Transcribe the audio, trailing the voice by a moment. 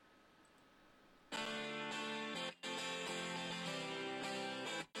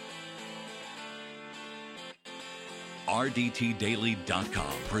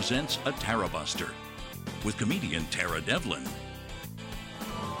RDTDaily.com presents a Tara Buster with comedian Tara Devlin.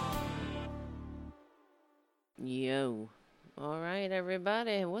 Yo. All right,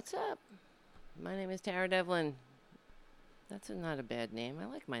 everybody. What's up? My name is Tara Devlin. That's not a bad name. I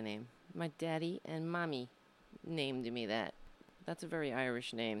like my name. My daddy and mommy named me that. That's a very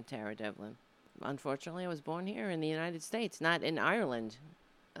Irish name, Tara Devlin. Unfortunately, I was born here in the United States, not in Ireland.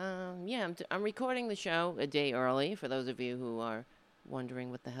 I'm recording the show a day early, for those of you who are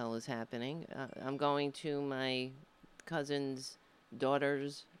wondering what the hell is happening. I'm going to my cousin's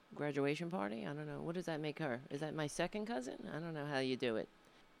daughter's graduation party. I don't know. What does that make her? Is that my second cousin? I don't know how you do it.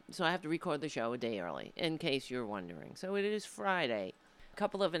 So I have to record the show a day early, in case you're wondering. So it is Friday. A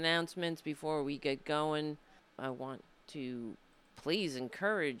couple of announcements before we get going. I want to please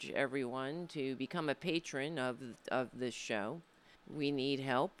encourage everyone to become a patron of this show. We need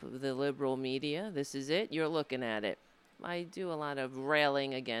help. The liberal media, this is it. You're looking at it. I do a lot of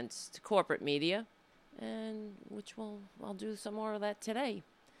railing against corporate media, and I'll do some more of that today,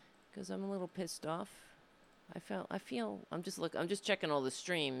 because I'm a little pissed off. I'm just checking all the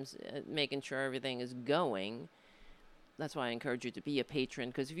streams, making sure everything is going. That's why I encourage you to be a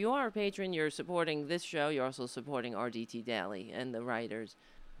patron, because if you are a patron, you're supporting this show. You're also supporting RDT Daily and the writers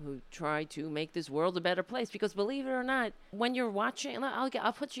who try to make this world a better place. Because believe it or not, when you're watching,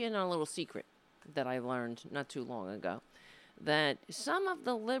 I'll put you in on a little secret that I learned not too long ago, that some of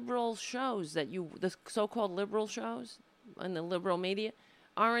the liberal shows the so-called liberal shows in the liberal media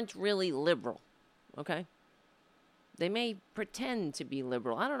aren't really liberal, okay? They may pretend to be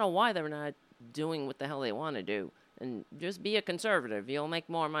liberal. I don't know why they're not doing what the hell they want to do. And just be a conservative. You'll make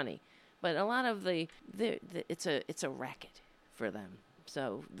more money. But a lot of it's a racket for them.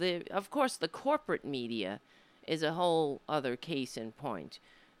 So of course the corporate media is a whole other case in point.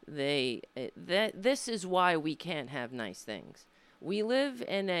 This is why we can't have nice things. We live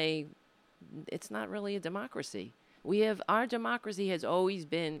in it's not really a democracy. Our democracy has always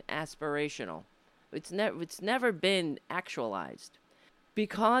been aspirational. It's never been actualized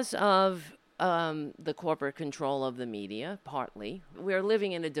because of the corporate control of the media. Partly, we're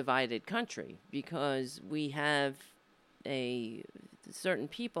living in a divided country because we have certain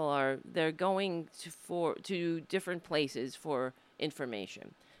people they're going to different places for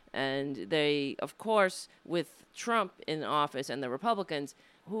information, and they, of course, with Trump in office and the Republicans,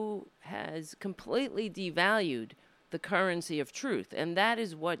 who has completely devalued the currency of truth. And that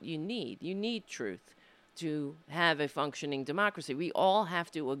is what you need. You need truth to have a functioning democracy. We all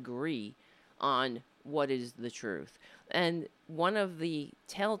have to agree on what is the truth. And one of the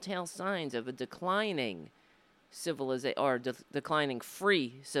telltale signs of a declining civilization, or declining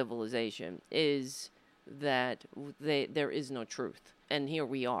free civilization, is that there is no truth. And here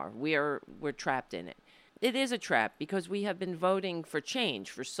we are. We're trapped in it. It is a trap because we have been voting for change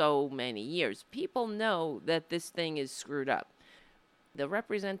for so many years. People know that this thing is screwed up. The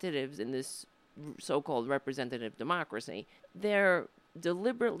representatives in this so-called representative democracy, they're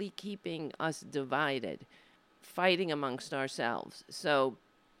deliberately keeping us divided, fighting amongst ourselves, so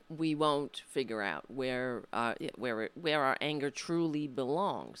we won't figure out where our anger truly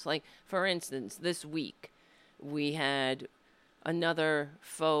belongs. Like, for instance, this week we had another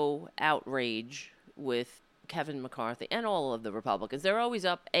faux outrage with Kevin McCarthy and all of the Republicans. They're always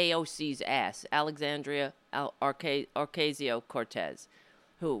up AOC's ass, Alexandria Ocasio-Cortez,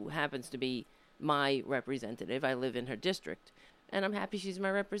 who happens to be my representative. I live in her district, and I'm happy she's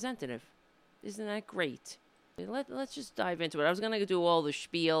my representative. Isn't that great? Let's just dive into it. I was going to do all the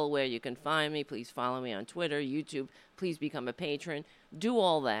spiel where you can find me. Please follow me on Twitter, YouTube. Please become a patron. Do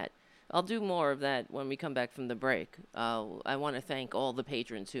all that. I'll do more of that when we come back from the break. I want to thank all the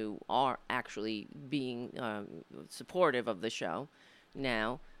patrons who are actually being supportive of the show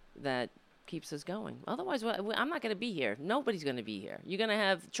now. That keeps us going. Otherwise, I'm not going to be here. Nobody's going to be here. You're going to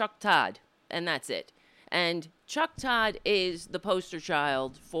have Chuck Todd, and that's it. And Chuck Todd is the poster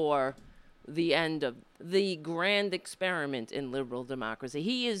child for the end of the grand experiment in liberal democracy.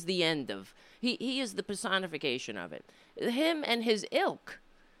 He is the end of. He is the personification of it. Him and his ilk.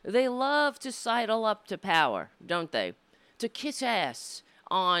 They love to sidle up to power, don't they? To kiss ass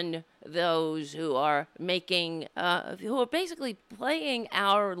on those who are who are basically playing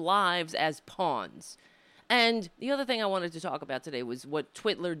our lives as pawns. And the other thing I wanted to talk about today was what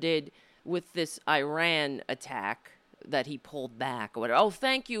Twitler did with this Iran attack that he pulled back or whatever. Oh,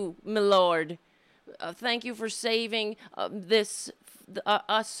 thank you, my lord. Thank you for saving we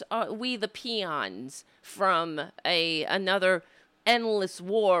the peons from another endless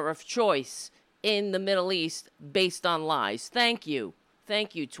war of choice in the Middle East based on lies. Thank you,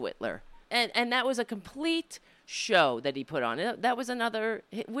 Twitler. And that was a complete show that he put on. That was another.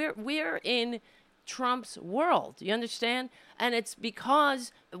 We're in Trump's world. You understand? And it's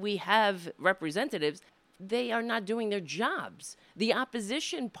because we have representatives. They are not doing their jobs. The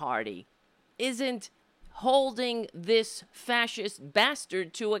opposition party isn't holding this fascist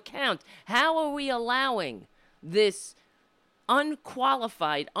bastard to account. How are we allowing this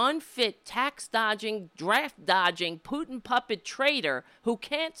unqualified, unfit, tax-dodging, draft-dodging, Putin puppet traitor who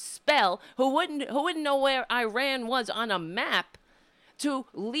can't spell, who wouldn't know where Iran was on a map, to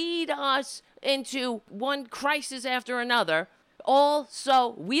lead us into one crisis after another, all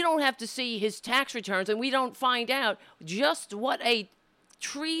so we don't have to see his tax returns and we don't find out just what a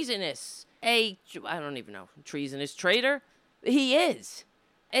treasonous, I don't even know, treasonous traitor he is.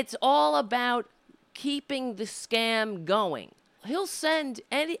 It's all about keeping the scam going. He'll send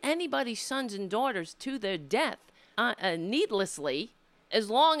anybody's sons and daughters to their death needlessly,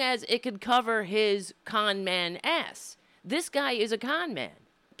 as long as it could cover his con man ass. This guy is a con man.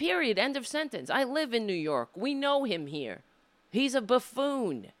 Period. End of sentence. I live in New York. We know him here. He's a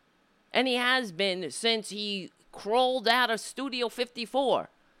buffoon. And he has been since he crawled out of Studio 54.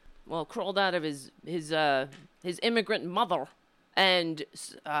 Well, crawled out of his immigrant mother. And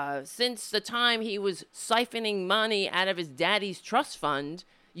since the time he was siphoning money out of his daddy's trust fund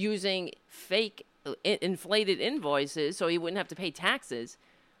using fake inflated invoices so he wouldn't have to pay taxes.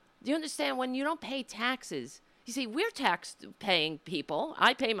 Do you understand? When you don't pay taxes, you see, we're tax-paying people.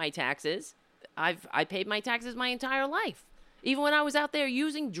 I pay my taxes. I paid my taxes my entire life. Even when I was out there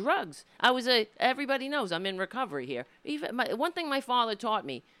using drugs, everybody knows I'm in recovery here. One thing my father taught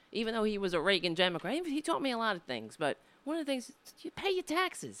me, even though he was a Reagan Democrat, he taught me a lot of things, but one of the things, you pay your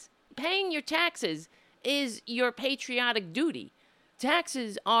taxes. Paying your taxes is your patriotic duty.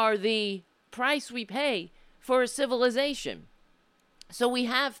 Taxes are the price we pay for a civilization. So we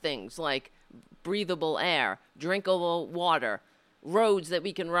have things like breathable air, drinkable water, roads that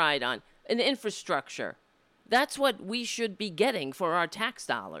we can ride on, an infrastructure. That's what we should be getting for our tax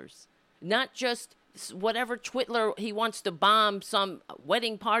dollars. Not just whatever twitler he wants to bomb some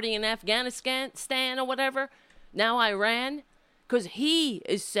wedding party in Afghanistan or whatever. Now Iran, because he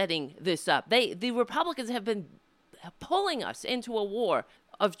is setting this up. The Republicans have been pulling us into a war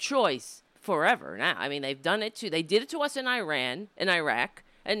of choice forever now. I mean, they've done it they did it to us in Iran, in Iraq,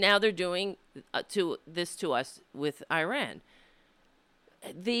 and now they're doing this to us with Iran.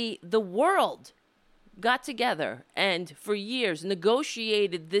 The world got together and for years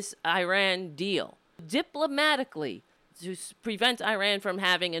negotiated this Iran deal diplomatically to prevent Iran from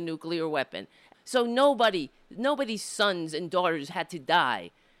having a nuclear weapon. So nobody's sons and daughters had to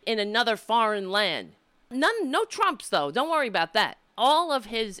die in another foreign land. No Trumps, though. Don't worry about that. All of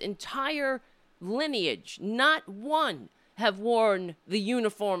his entire lineage, not one, have worn the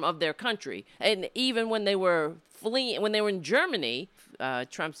uniform of their country. And even when they were fleeing, when they were in Germany,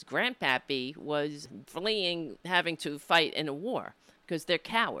 Trump's grandpappy was fleeing, having to fight in a war because they're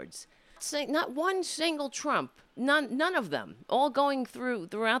cowards. Not one single Trump, none of them, all going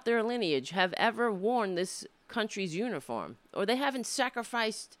throughout their lineage, have ever worn this country's uniform, or they haven't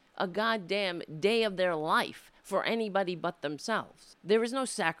sacrificed a goddamn day of their life for anybody but themselves. There is no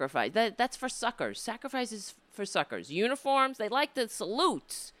sacrifice. That's for suckers. Sacrifice is for suckers. Uniforms, they like the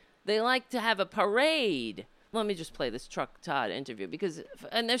salutes. They like to have a parade. Let me just play this Chuck Todd interview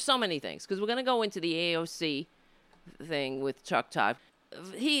and there's so many things, because we're going to go into the AOC thing with Chuck Todd.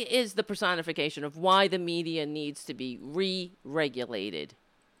 He is the personification of why the media needs to be re-regulated,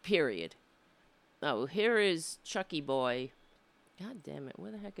 period. Oh, here is Chucky Boy. God damn it,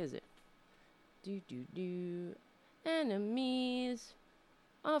 where the heck is it? Enemies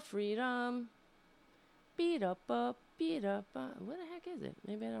of freedom. Beat up. Where the heck is it?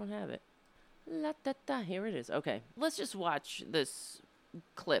 Maybe I don't have it. Here it is. Okay, let's just watch this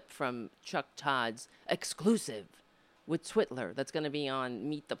clip from Chuck Todd's exclusive with Twitler that's going to be on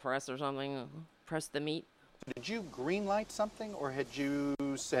Meet the Press or something. Press the Meet. Did you greenlight something, or had you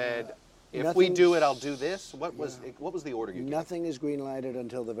said, if we do it, I'll do this? What was the order you gave? Nothing is greenlighted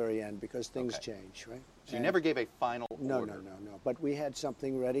until the very end because things change, right? So you never gave a final order? No. But we had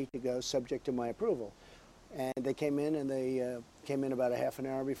something ready to go subject to my approval. And they came in, and they came in about a half an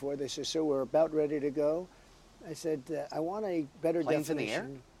hour before. They said, sir, we're about ready to go. I said, I want a better planes definition. In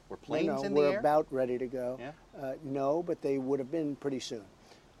the air? Were planes in the we're air? about ready to go. Yeah? No, but they would have been pretty soon.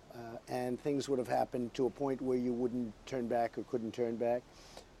 And things would have happened to a point where you wouldn't turn back or couldn't turn back.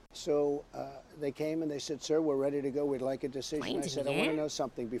 So they came and they said, sir, we're ready to go. We'd like a decision. Planes I said, in I the want to air? know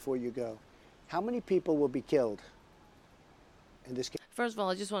something before you go. How many people will be killed in this case? First of all,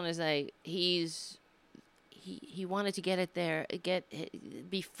 I just want to say he wanted to get it there,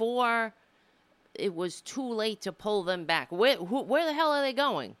 before it was too late to pull them back. Where the hell are they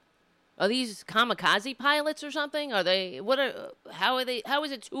going? Are these kamikaze pilots or something? How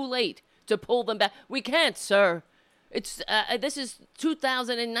is it too late to pull them back? We can't, sir. This is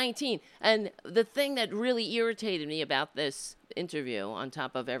 2019. And the thing that really irritated me about this interview, on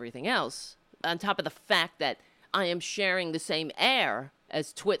top of everything else, on top of the fact that I am sharing the same air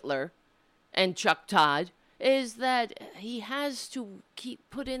as Twitler and Chuck Todd, is that he has to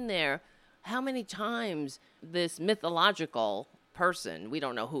put in there how many times this mythological person, we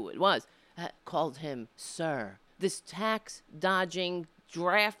don't know who it was, called him sir. This tax-dodging,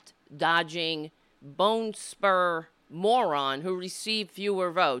 draft-dodging, bone-spur moron who received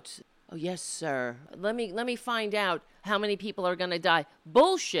fewer votes. Oh, yes, sir. Let me find out how many people are going to die.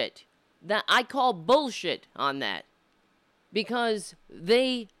 Bullshit. That I call bullshit on that. Because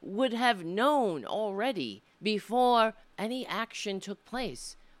they would have known already before any action took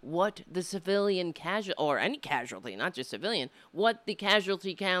place what the civilian casualty, or any casualty, not just civilian, what the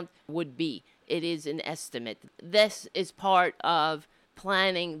casualty count would be. It is an estimate. This is part of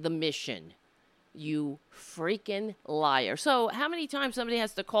planning the mission. You freaking liar. So how many times somebody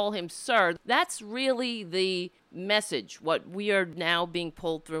has to call him sir? That's really the message. What we are now being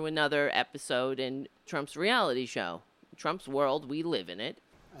pulled through another episode in Trump's reality show. Trump's world, we live in it.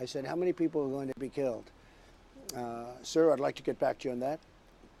 I said, how many people are going to be killed? Sir, I'd like to get back to you on that.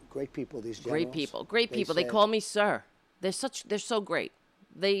 Great people, these generals. Great people. They call me sir. They're so great.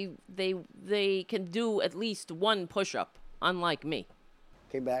 They can do at least one push-up, unlike me.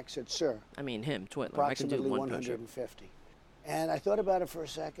 Came back, said, sir. I mean him, Twitler. Approximately I can do one 150. And I thought about it for a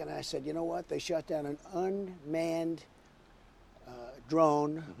second. I said, you know what? They shot down an unmanned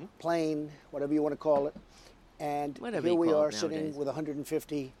drone, plane, whatever you want to call it. And here we are sitting with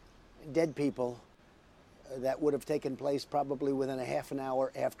 150 dead people that would have taken place probably within a half an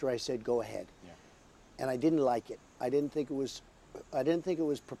hour after I said go ahead. Yeah. And I didn't like it. I didn't think it was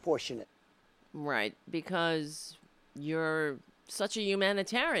proportionate. Right, because you're such a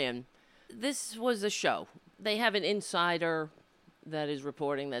humanitarian. This was a show. They have an insider that is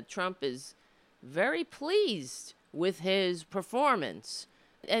reporting that Trump is very pleased with his performance.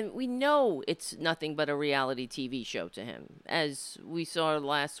 And we know it's nothing but a reality TV show to him. As we saw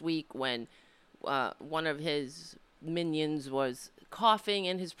last week when one of his minions was coughing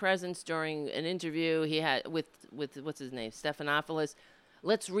in his presence during an interview he had with what's his name, Stephanopoulos.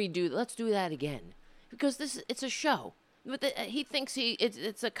 Let's do that again, because it's a show. But he thinks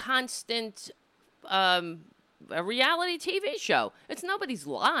it's a constant a reality TV show. It's nobody's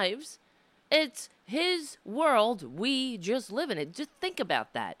lives. It's his world. We just live in it. Just think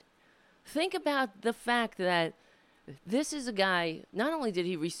about that. Think about the fact that this is a guy, not only did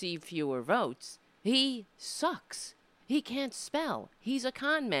he receive fewer votes, he sucks. He can't spell. He's a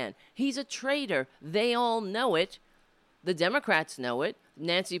con man. He's a traitor. They all know it. The Democrats know it.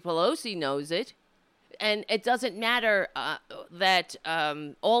 Nancy Pelosi knows it. And it doesn't matter that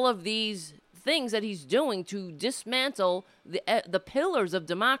all of these things that he's doing to dismantle the pillars of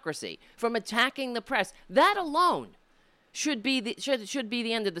democracy, from attacking the press, that alone should be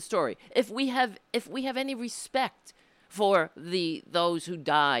the end of the story. If we have any respect for those who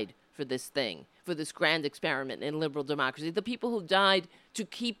died for this thing, for this grand experiment in liberal democracy, the people who died to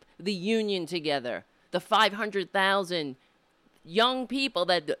keep the union together, the 500,000 young people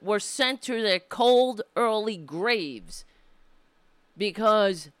that were sent to their cold, early graves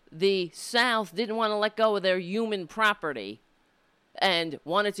because the South didn't want to let go of their human property and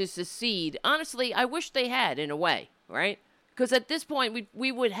wanted to secede. Honestly, I wish they had, in a way, right? Because at this point,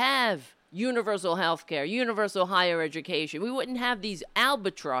 we would have universal health care, universal higher education. We wouldn't have these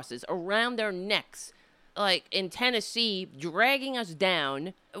albatrosses around their necks, like in Tennessee, dragging us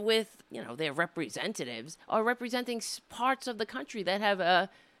down with, their representatives are representing parts of the country that have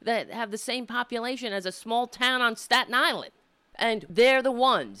the same population as a small town on Staten Island. And they're the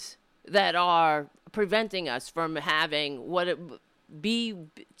ones that are preventing us from having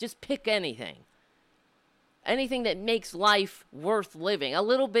just pick anything. Anything that makes life worth living, a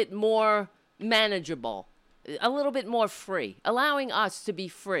little bit more manageable, a little bit more free, allowing us to be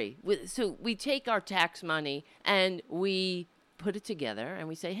free. So we take our tax money and we put it together and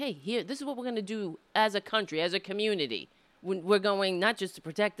we say, hey, here, this is what we're going to do as a country, as a community. We're going not just to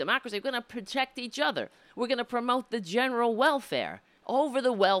protect democracy, we're going to protect each other. We're going to promote the general welfare over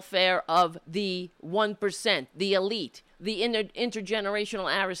the welfare of the 1%, the elite, the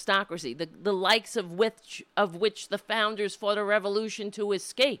intergenerational aristocracy, the likes of which the founders fought a revolution to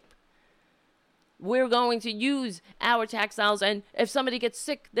escape. We're going to use our tax dollars, and if somebody gets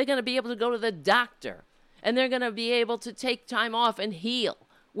sick, they're going to be able to go to the doctor, and they're going to be able to take time off and heal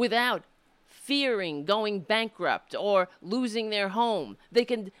without fearing going bankrupt or losing their home.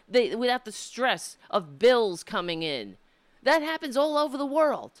 They without the stress of bills coming in. That happens all over the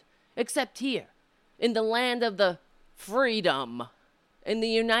world, except here, in the land of the freedom, in the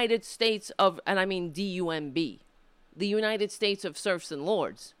United States of, and I mean DUMB, the United States of serfs and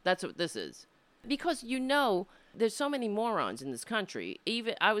lords. That's what this is. Because there's so many morons in this country.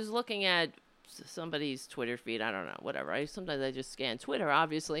 Even I was looking at somebody's Twitter feed. I don't know, whatever. Sometimes I just scan Twitter,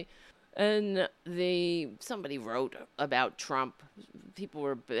 obviously. And somebody wrote about Trump. People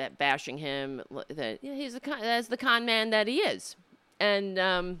were bashing him that he's that's the con man that he is. And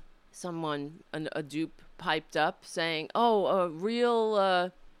a dupe piped up saying, "Oh, a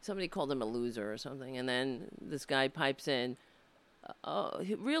real." Somebody called him a loser or something, and then this guy pipes in,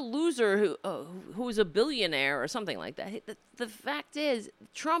 "Real loser who's a billionaire," or something like that. The fact is,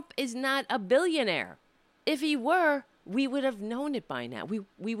 Trump is not a billionaire. If he were, we would have known it by now.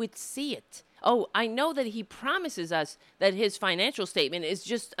 We would see it. Oh, I know that he promises us that his financial statement is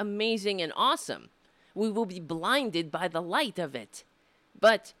just amazing and awesome. We will be blinded by the light of it.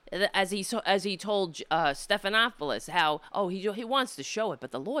 But as he told Stephanopoulos, how he wants to show it,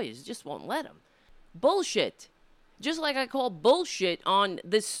 but the lawyers just won't let him. Bullshit. Just like I call bullshit on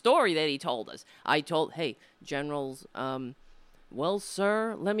this story that he told us. I told, hey, generals, well,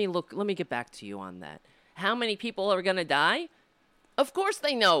 sir, let me get back to you on that. How many people are going to die? Of course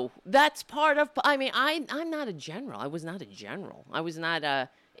they know. That's part of, I'm not a general. I was not a general. I was not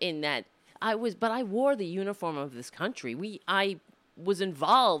in that. But I wore the uniform of this country. I was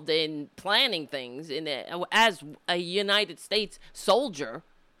involved in planning things as a United States soldier,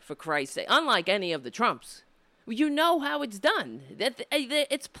 for Christ's sake, unlike any of the Trumps. You know how it's done.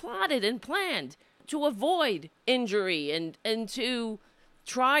 It's plotted and planned to avoid injury and to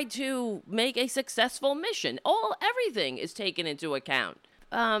try to make a successful mission. Everything is taken into account.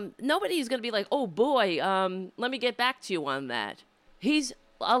 Nobody's going to be like, oh boy, let me get back to you on that. He's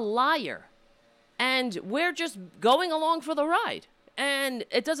a liar. And we're just going along for the ride. And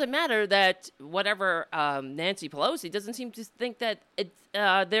it doesn't matter that whatever Nancy Pelosi doesn't seem to think that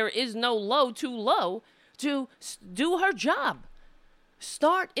there is no low too low to do her job.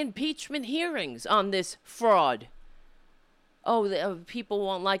 Start impeachment hearings on this fraud. People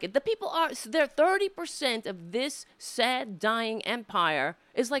won't like it. The people they're 30% of this sad, dying empire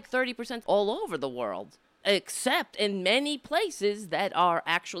is like 30% all over the world, except in many places that are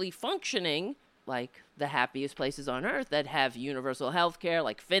actually functioning, like the happiest places on earth that have universal health care,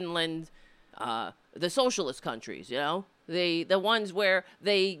 like Finland, the socialist countries, the ones where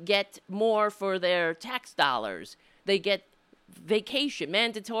they get more for their tax dollars. They get vacation,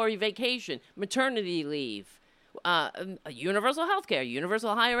 mandatory vacation, maternity leave, universal health care,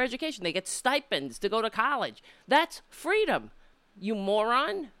 universal higher education. They get stipends to go to college. That's freedom. You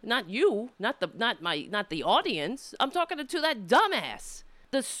moron. Not you, not the audience. I'm talking to that dumbass.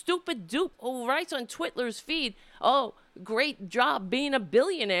 The stupid dupe who writes on Twitler's feed, oh, great job being a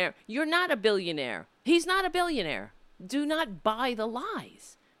billionaire. You're not a billionaire. He's not a billionaire. Do not buy the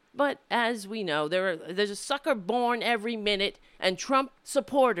lies. But as we know, there's a sucker born every minute, and Trump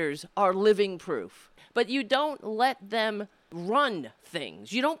supporters are living proof. But you don't let them run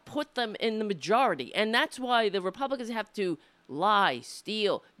things. You don't put them in the majority. And that's why the Republicans have to lie,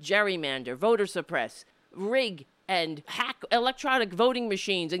 steal, gerrymander, voter suppress, rig, and hack electronic voting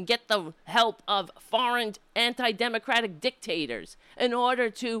machines and get the help of foreign anti-democratic dictators in order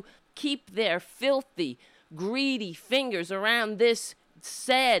to keep their filthy, greedy fingers around this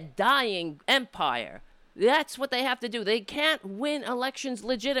sad, dying empire. That's what they have to do. They can't win elections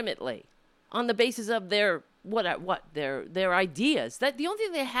legitimately on the basis of their their ideas. That the only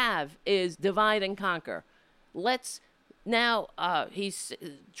thing they have is divide and conquer. Now,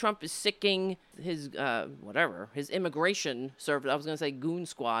 Trump is sicking his his immigration service. I was going to say goon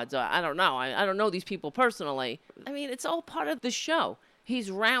squads. I don't know. I don't know these people personally. I mean, it's all part of the show.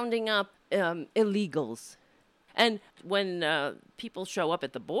 He's rounding up illegals. And when people show up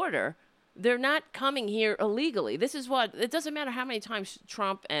at the border, they're not coming here illegally. It doesn't matter how many times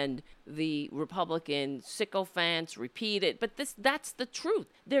Trump and the Republican sycophants repeat it, but that's the truth.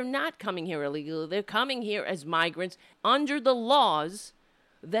 They're not coming here illegally. They're coming here as migrants under the laws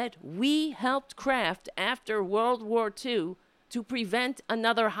that we helped craft after World War II to prevent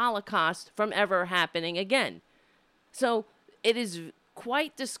another Holocaust from ever happening again. So it is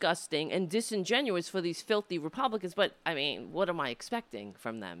quite disgusting and disingenuous for these filthy Republicans, but I mean, what am I expecting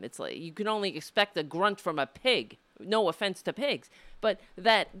from them? It's like you can only expect a grunt from a pig. No offense to pigs, but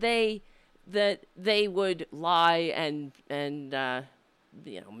that they would lie and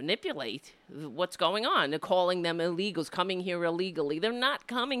manipulate what's going on. They're calling them illegals, coming here illegally. They're not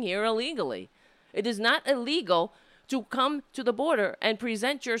coming here illegally. It is not illegal to come to the border and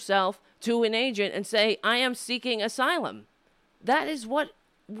present yourself to an agent and say, I am seeking asylum. That is what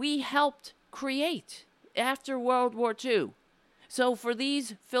we helped create after World War II. So for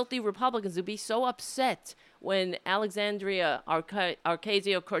these filthy Republicans to be so upset when Alexandria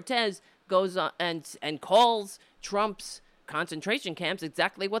Ocasio-Cortez goes on and calls Trump's concentration camps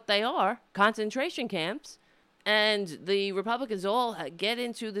exactly what they are, concentration camps, and the Republicans all get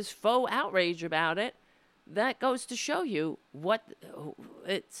into this faux outrage about it, that goes to show you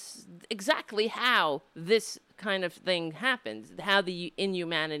it's exactly how this kind of thing happens, how the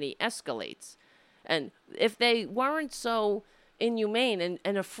inhumanity escalates. And if they weren't so inhumane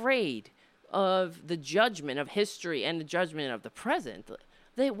and afraid of the judgment of history and the judgment of the present,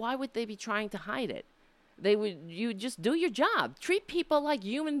 why would they be trying to hide it? You just do your job. Treat people like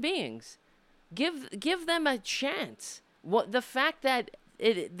human beings. Give them a chance. The fact that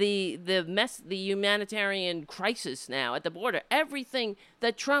the humanitarian crisis now at the border, everything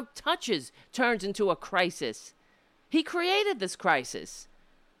that Trump touches turns into a crisis. He created this crisis.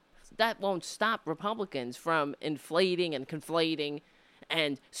 That won't stop Republicans from inflating and conflating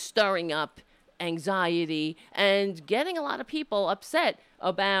and stirring up anxiety and getting a lot of people upset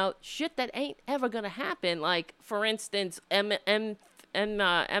about shit that ain't ever going to happen. Like, for instance, MI,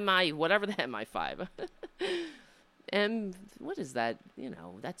 whatever the MI5. What is that?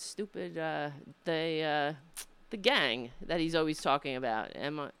 That stupid, the gang that he's always talking about.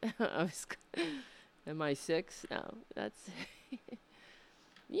 MI6? No, that's...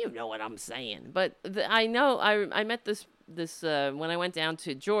 You know what I'm saying. But I know I met this when I went down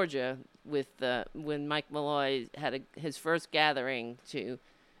to Georgia with when Mike Malloy had his first gathering to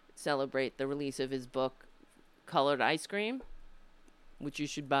celebrate the release of his book, Colored Ice Cream, which you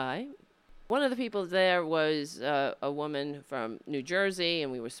should buy. One of the people there was a woman from New Jersey,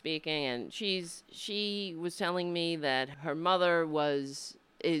 and we were speaking, and she was telling me that her mother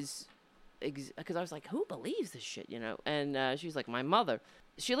because I was like, who believes this shit, And she was like, my mother.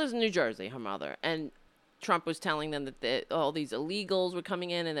 She lives in New Jersey, her mother, and Trump was telling them that all these illegals were coming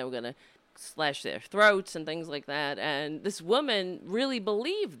in and they were going to slash their throats and things like that. And this woman really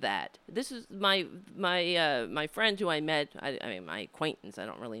believed that. This is my friend who I met. I mean, my acquaintance. I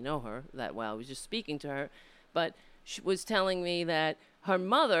don't really know her that well. I was just speaking to her, but she was telling me that her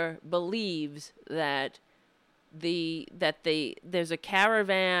mother believes that there's a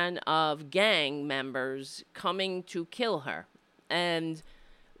caravan of gang members coming to kill her, and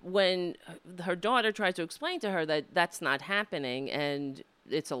when her daughter tries to explain to her that that's not happening and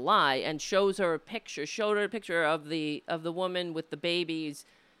it's a lie, and showed her a picture of the woman with the babies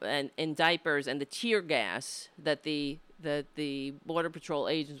and in diapers and the tear gas that the Border Patrol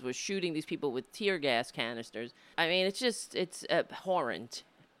agents were shooting these people with tear gas canisters. I mean, it's abhorrent.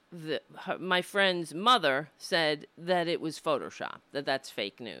 My friend's mother said that it was Photoshop, that's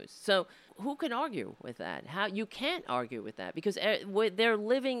fake news. So who can argue with that? You can't argue with that, because they're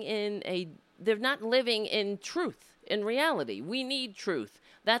not living in truth, in reality. We need truth.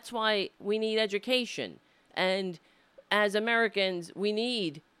 That's why we need education. And as Americans, we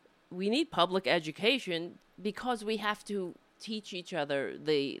need public education, because we have to teach each other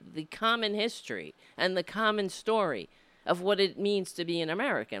the common history and the common story of what it means to be an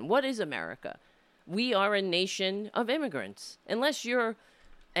American. What is America? We are a nation of immigrants. Unless you're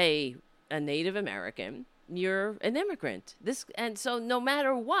a Native American, you're an immigrant. And so no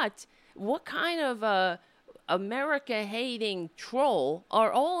matter what kind of America-hating troll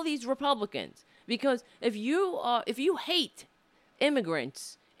are all these Republicans? Because if you hate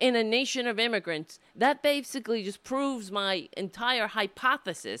immigrants in a nation of immigrants, that basically just proves my entire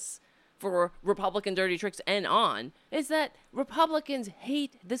hypothesis for Republican dirty tricks and on, is that Republicans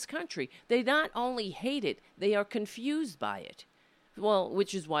hate this country. They not only hate it, they are confused by it. Well,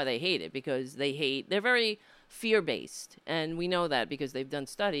 which is why they hate it, because they're very fear-based. And we know that because they've done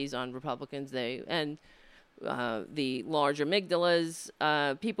studies on Republicans. The large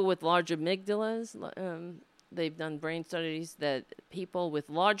amygdalas, people with large amygdalas, they've done brain studies that people with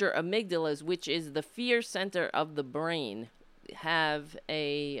larger amygdalas, which is the fear center of the brain, have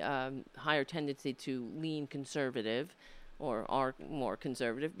a higher tendency to lean conservative or are more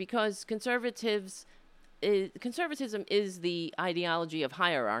conservative, because conservatism is the ideology of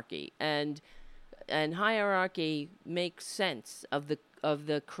hierarchy, and hierarchy makes sense of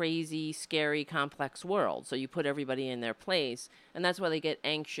the crazy, scary, complex world. So you put everybody in their place, and that's why they get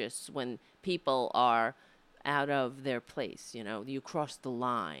anxious when people are out of their place. You cross the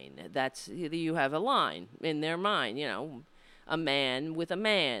line. You have a line in their mind. a man with a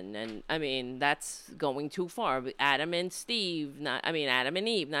man. And I mean, that's going too far. Adam and Eve, not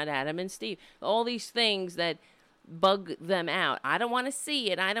Adam and Steve. All these things that bug them out. I don't want to see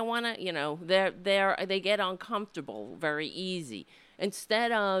it. I don't want to, they get uncomfortable very easy.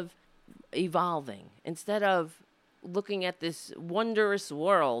 Instead of evolving, instead of looking at this wondrous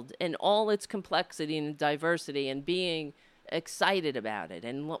world and all its complexity and diversity and being excited about it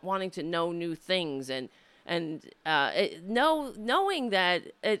and wanting to know new things knowing that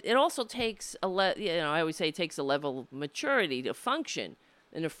it also takes I always say it takes a level of maturity to function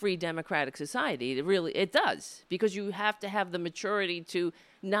in a free democratic society. It does, because you have to have the maturity to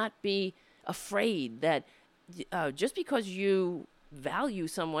not be afraid that just because you value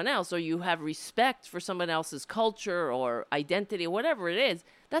someone else or you have respect for someone else's culture or identity or whatever it is,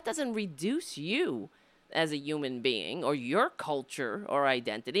 that doesn't reduce you as a human being or your culture or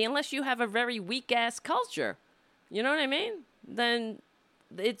identity, unless you have a very weak ass culture. You know what I mean? Then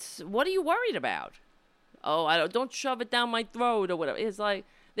what are you worried about? Oh, don't shove it down my throat or whatever. It's like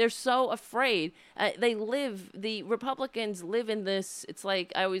they're so afraid. The Republicans live in this. It's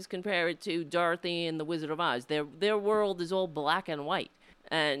like I always compare it to Dorothy and the Wizard of Oz. Their world is all black and white,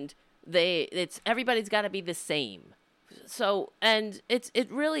 and everybody's got to be the same. So, and it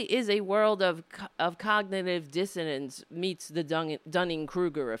really is a world of cognitive dissonance meets the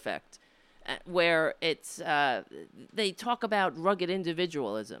Dunning-Kruger effect, where they talk about rugged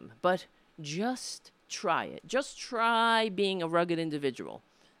individualism, but just try it. Just try being a rugged individual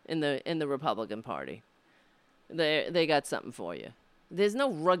in the Republican Party. They got something for you. There's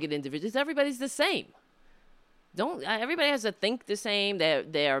no rugged individuals. Everybody's the same. Everybody has to think the same.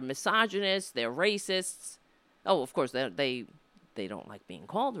 They're misogynists. They're racists. Oh, of course they don't like being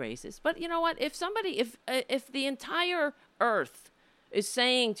called racist. But you know what? If the entire Earth is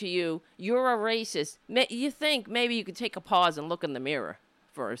saying to you, you're a racist, you think maybe you could take a pause and look in the mirror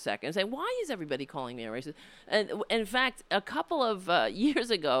for a second and say, why is everybody calling me a racist? And in fact, a couple of years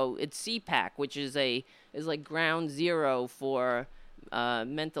ago, at CPAC, which is like ground zero for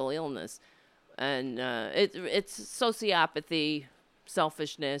mental illness, and it's sociopathy,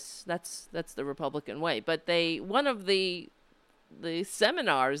 selfishness. That's the Republican way. But one of the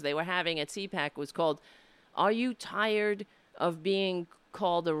seminars they were having at CPAC was called, "Are you tired of being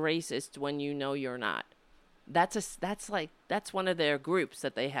called a racist when you know you're not?" That's one of their groups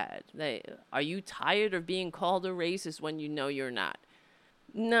that they had. Are you tired of being called a racist when you know you're not?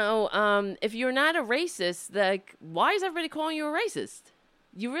 No, if you're not a racist, why is everybody calling you a racist?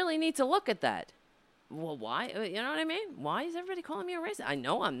 You really need to look at that. Well, why? You know what I mean? Why is everybody calling me a racist? I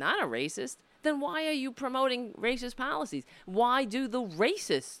know I'm not a racist. Then why are you promoting racist policies? Why do the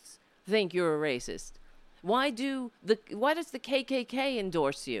racists think you're a racist? Why does the KKK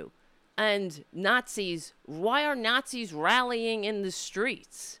endorse you? And Nazis, why are Nazis rallying in the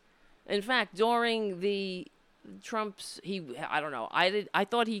streets? In fact, during the Trump's, I don't know, I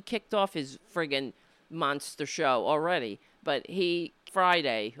thought he kicked off his friggin' monster show already, but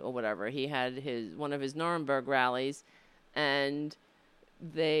Friday or whatever, he had one of his Nuremberg rallies, and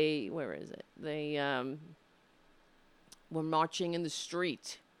they were marching in the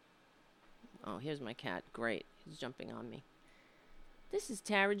street. Oh, here's my cat. Great. He's jumping on me. This is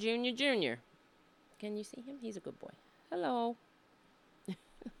Tara Jr. Jr. Can you see him? He's a good boy. Hello.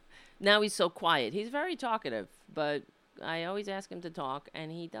 Now he's so quiet. He's very talkative, but I always ask him to talk,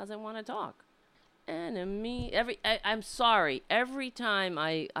 and he doesn't want to talk. Enemy. I'm sorry. Every time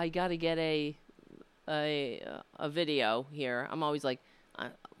I got to get a video here, I'm always like,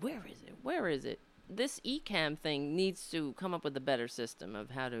 where is it? Where is it? This Ecamm thing needs to come up with a better system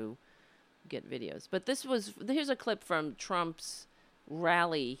of how to get videos. But here's a clip from Trump's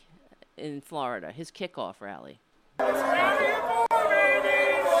rally in Florida, his kickoff rally. The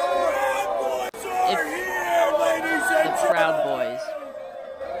Proud Boys.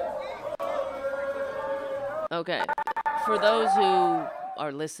 Okay, for those who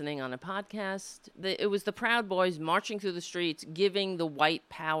are listening on a podcast, it was the Proud Boys marching through the streets giving the white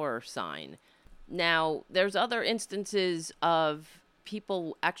power sign. Now, there's other instances of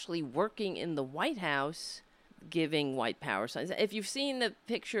people actually working in the White House giving white power signs. If you've seen the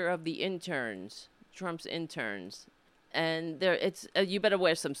picture of the interns, Trump's interns, and you better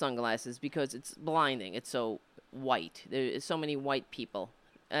wear some sunglasses because it's blinding. It's so white. There's so many white people.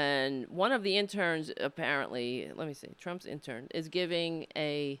 And one of the interns, apparently, let me see, Trump's intern, is giving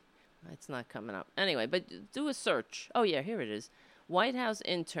it's not coming up. Anyway, but do a search. Oh, yeah, here it is. White House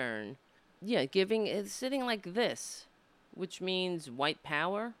intern, sitting like this, which means white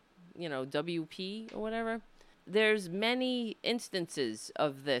power, WP or whatever. There's many instances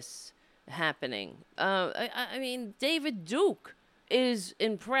of this happening. I mean, David Duke is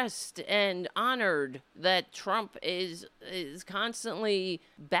impressed and honored that Trump is constantly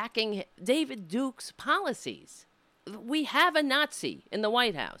backing David Duke's policies. We have a Nazi in the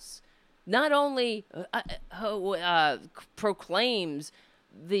White House. Not only who proclaims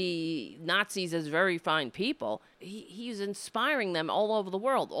the Nazis as very fine people, he's inspiring them all over the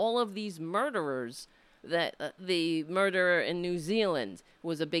world. All of these murderers, that the murderer in New Zealand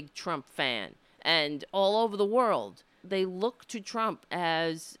was a big Trump fan, and all over the world, they look to Trump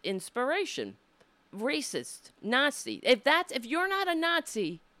as inspiration. Racist, Nazi. If you're not a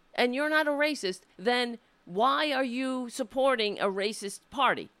Nazi and you're not a racist, then why are you supporting a racist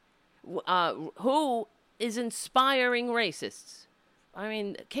party? Who is inspiring racists? I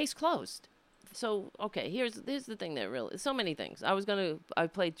mean, case closed. So, okay, here's the thing that really, so many things. I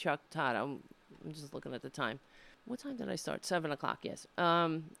played Chuck Todd. I'm just looking at the time. What time did I start? 7 o'clock, yes.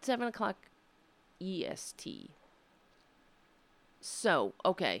 7 o'clock EST. So,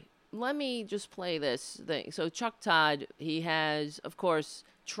 okay, let me just play this thing. So Chuck Todd, he has, of course,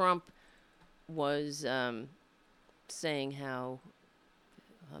 Trump was saying how,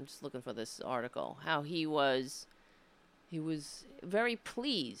 I'm just looking for this article, how he was very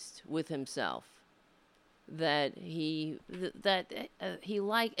pleased with himself that he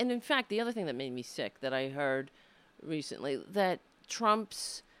liked, and in fact, the other thing that made me sick that I heard recently, that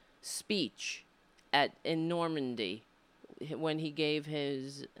Trump's speech in Normandy, when he gave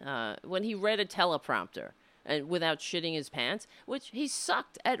his when he read a teleprompter and without shitting his pants, which he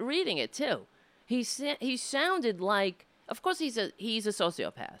sucked at reading it too. He sounded like, of course he's a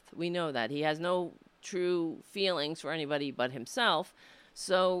sociopath. We know that. He has no true feelings for anybody but himself.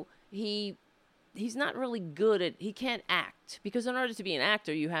 So he's not really good at, he can't act, because in order to be an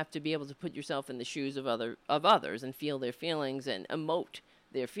actor, you have to be able to put yourself in the shoes of others and feel their feelings and emote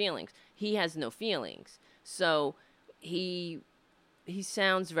their feelings. He has no feelings. So he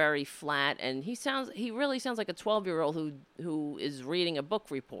sounds very flat, and he really sounds like a 12-year-old who is reading a book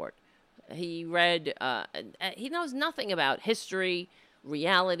report. He knows nothing about history,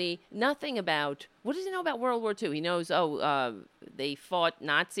 reality, nothing about, what does he know about World War II? He knows, they fought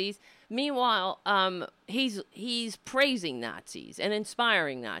Nazis. Meanwhile, he's praising Nazis and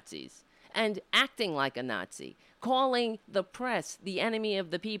inspiring Nazis and acting like a Nazi, calling the press the enemy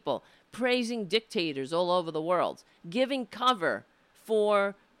of the people, praising dictators all over the world, giving cover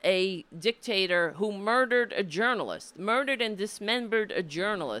for a dictator who murdered and dismembered a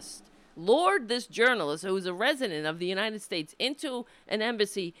journalist, lured this journalist, who was a resident of the United States, into an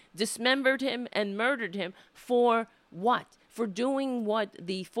embassy, dismembered him and murdered him for what? For doing what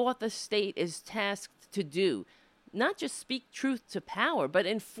the Fourth Estate is tasked to do. Not just speak truth to power, but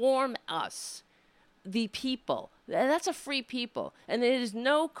inform us, the people. That's a free people. And it is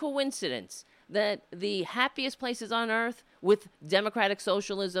no coincidence that the happiest places on earth with democratic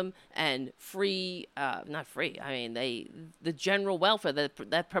socialism and free, not free, I mean, the general welfare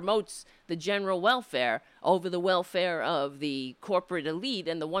that promotes the general welfare over the welfare of the corporate elite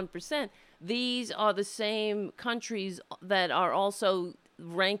and the 1%, these are the same countries that are also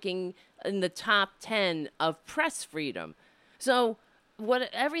ranking in the top 10 of press freedom. So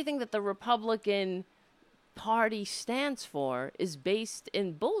everything that the Republican Party stands for is based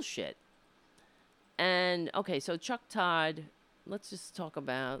in bullshit. And, okay, so Chuck Todd, let's just talk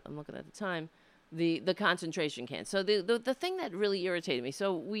about, I'm looking at the time, the concentration camps. So the thing that really irritated me,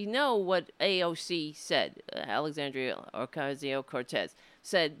 so we know what AOC said, Alexandria Ocasio-Cortez,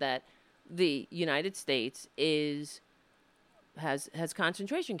 said that the United States has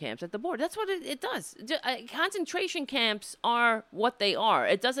concentration camps at the border. That's what it does. Concentration camps are what they are.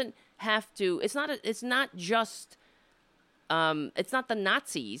 It doesn't have to, it's not just... it's not the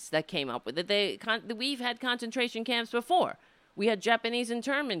Nazis that came up with it. We've had concentration camps before. We had Japanese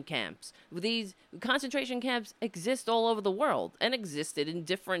internment camps. These concentration camps exist all over the world and existed in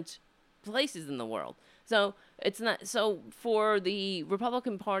different places in the world. So it's not, so for the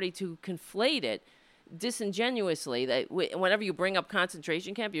Republican Party to conflate it disingenuously, that whenever you bring up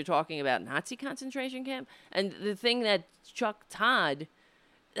concentration camp, you're talking about Nazi concentration camp. And the thing that Chuck Todd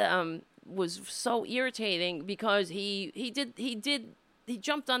was so irritating, because he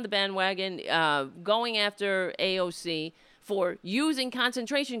jumped on the bandwagon, going after AOC for using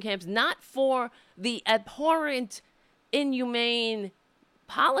concentration camps, not for the abhorrent, inhumane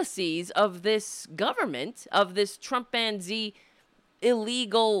policies of this government, of this Trumpanzee,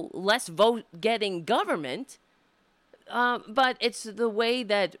 illegal, less vote-getting government, but it's the way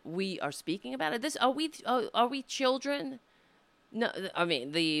that we are speaking about it. Are we children? No, I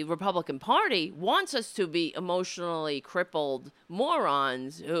mean, the Republican Party wants us to be emotionally crippled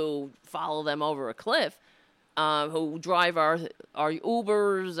morons who follow them over a cliff, who drive our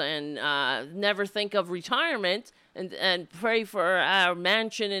Ubers and never think of retirement and pray for our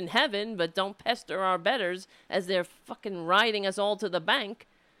mansion in heaven, but don't pester our betters as they're fucking riding us all to the bank.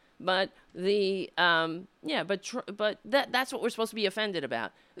 But but that's what we're supposed to be offended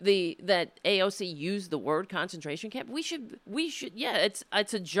about. That AOC used the word concentration camp. We should yeah,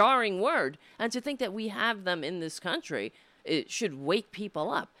 it's a jarring word, and to think that we have them in this country, it should wake people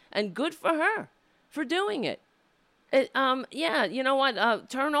up. And good for her for doing it. Yeah, you know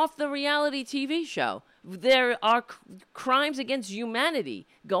what? Turn off the reality TV show. There are crimes against humanity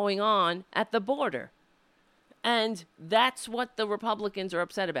going on at the border. And that's what the Republicans are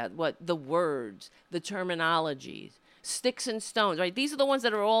upset about. What the words, the terminologies, sticks and stones, right? These are the ones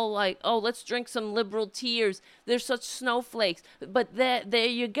that are all like, oh, let's drink some liberal tears. They're such snowflakes. But there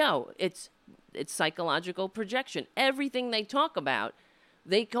you go. It's psychological projection. Everything they talk about,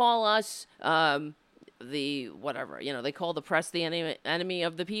 they call us the whatever. You know, they call the press the enemy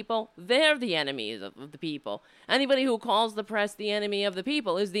of the people. They're the enemies of the people. Anybody who calls the press the enemy of the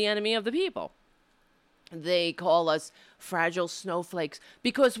people is the enemy of the people. They call us fragile snowflakes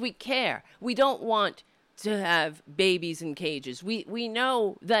because we care. We don't want to have babies in cages. We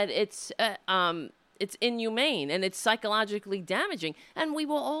know that it's inhumane and it's psychologically damaging, and we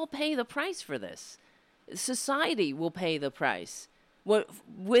will all pay the price for this. Society will pay the price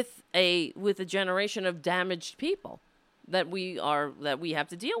with a generation of damaged people that we have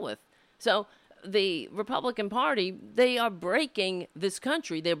to deal with. So the Republican Party, they are breaking this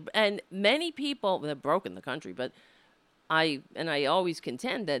country. And many people, they've broken the country, but I always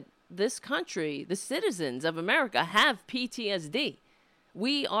contend that this country, the citizens of America, have PTSD.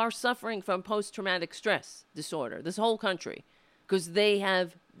 We are suffering from post-traumatic stress disorder, this whole country, because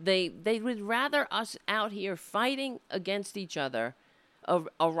they would rather us out here fighting against each other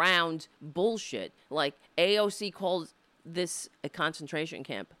around bullshit. Like AOC calls this a concentration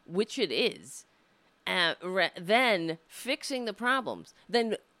camp, which it is. Then fixing the problems,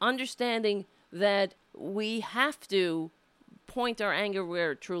 then understanding that we have to point our anger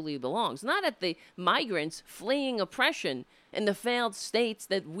where it truly belongs, not at the migrants fleeing oppression in the failed states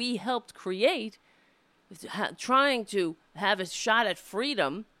that we helped create, trying to have a shot at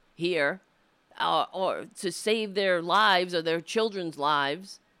freedom here, or to save their lives or their children's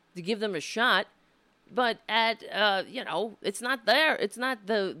lives, to give them a shot. But it's not there. It's not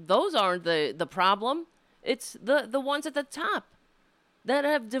those aren't the problem. It's the ones at the top that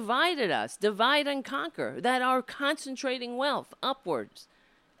have divided us, divide and conquer, that are concentrating wealth upwards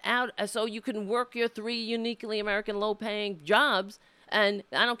out so you can work your 3 uniquely American low-paying jobs. And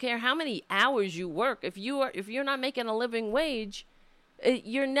I don't care how many hours you work. If you're not making a living wage,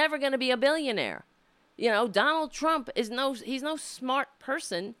 you're never going to be a billionaire. You know, Donald Trump he's no smart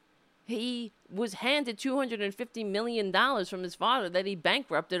person. He was handed $250 million from his father that he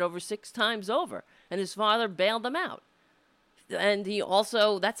bankrupted over 6 times over, and his father bailed them out. And he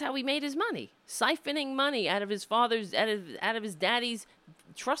also, that's how he made his money, siphoning money out of his father's, out of his daddy's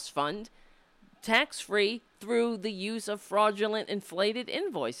trust fund, tax-free through the use of fraudulent inflated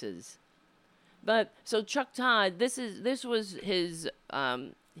invoices. But so Chuck Todd, this was his,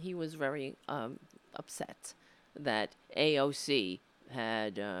 he was very upset that AOC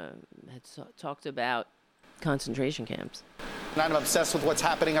had talked about concentration camps. I'm obsessed with what's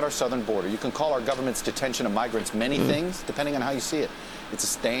happening at our southern border. You can call our government's detention of migrants many things, depending on how you see it. It's a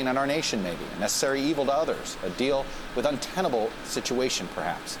stain on our nation, maybe, a necessary evil to others, a deal with untenable situation,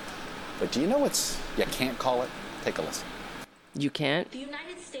 perhaps. But do you know what you can't call it? Take a listen. You can't? The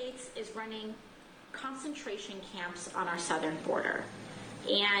United States is running concentration camps on our southern border,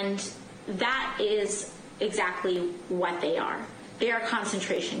 and that is exactly what they are. They are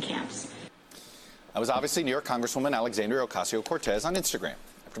concentration camps. That was obviously New York Congresswoman Alexandria Ocasio-Cortez on Instagram.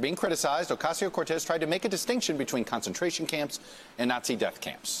 After being criticized, Ocasio-Cortez tried to make a distinction between concentration camps and Nazi death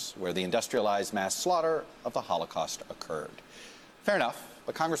camps, where the industrialized mass slaughter of the Holocaust occurred. Fair enough,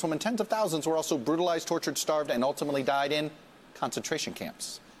 but Congresswoman, tens of thousands were also brutalized, tortured, starved, and ultimately died in concentration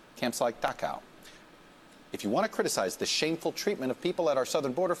camps, camps like Dachau. If you want to criticize the shameful treatment of people at our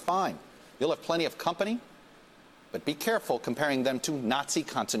southern border, fine. You'll have plenty of company, but be careful comparing them to Nazi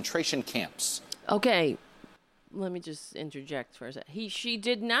concentration camps. Okay, let me just interject for a second. She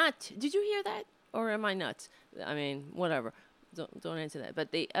did not. Did you hear that? Or am I nuts? I mean, whatever. Don't answer that. But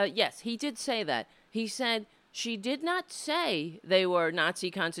yes, he did say that. He said she did not say they were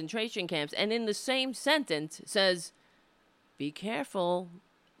Nazi concentration camps. And in the same sentence says, be careful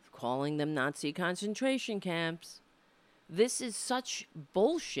calling them Nazi concentration camps. This is such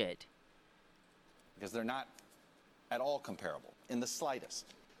bullshit. Because they're not at all comparable in the slightest.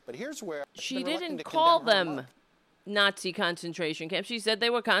 But here's where she didn't call them Nazi concentration camps. She said they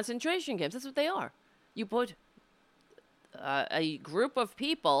were concentration camps. That's what they are. You put a group of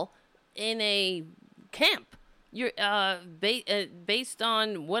people in a camp. You're based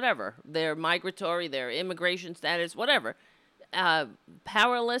on whatever, their migratory, their immigration status, whatever.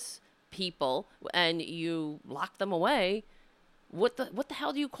 Powerless people, and you lock them away. What the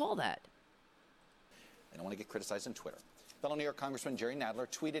hell do you call that? They don't want to get criticized on Twitter. Fellow New York Congressman Jerry Nadler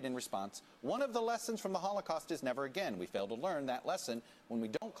tweeted in response, "One of the lessons from the Holocaust is never again. We fail to learn that lesson when we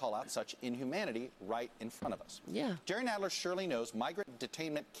don't call out such inhumanity right in front of us." Yeah. Jerry Nadler surely knows migrant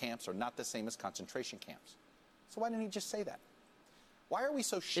detainment camps are not the same as concentration camps. So why didn't he just say that? Why are we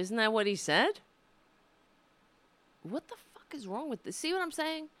so Isn't that what he said? What the fuck is wrong with this? See what I'm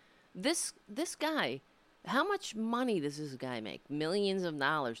saying? This guy, how much money does this guy make? Millions of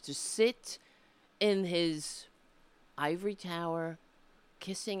dollars to sit in his ivory tower,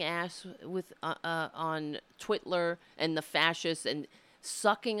 kissing ass with on Twitler and the fascists, and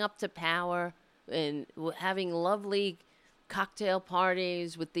sucking up to power, and having lovely cocktail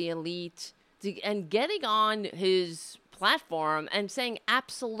parties with the elite, and getting on his platform and saying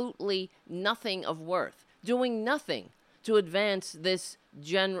absolutely nothing of worth, doing nothing to advance this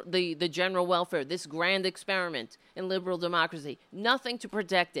the general welfare, this grand experiment in liberal democracy, nothing to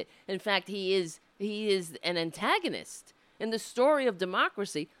protect it. In fact, he is an antagonist in the story of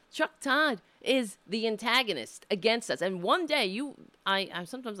democracy. Chuck Todd is the antagonist against us. And one day, I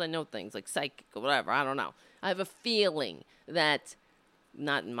sometimes I know things like psychic or whatever. I don't know. I have a feeling that,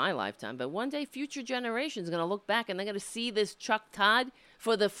 not in my lifetime, but one day future generations are going to look back and they're going to see this Chuck Todd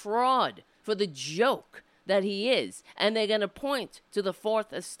for the fraud, for the joke that he is. And they're going to point to the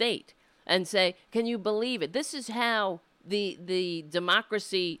Fourth Estate and say, can you believe it? This is how the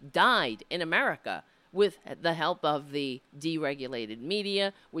democracy died in America, with the help of the deregulated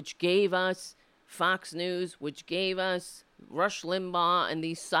media, which gave us Fox News, which gave us Rush Limbaugh and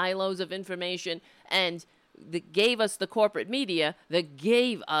these silos of information, and that gave us the corporate media that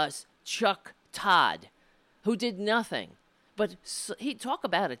gave us Chuck Todd, who did nothing. But he talk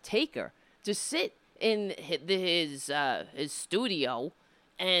about a taker, to sit in his studio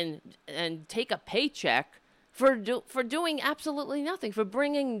and take a paycheck for doing absolutely nothing, for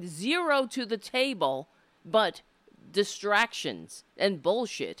bringing zero to the table but distractions and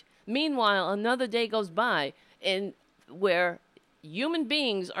bullshit. Meanwhile, another day goes by where human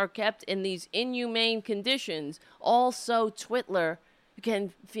beings are kept in these inhumane conditions. Also, Twitler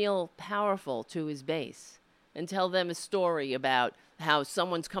can feel powerful to his base and tell them a story about how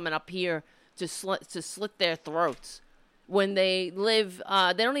someone's coming up here to slit their throats when they live.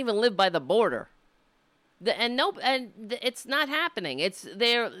 They don't even live by the border. And it's not happening. It's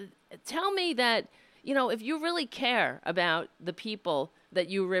there. Tell me that, if you really care about the people that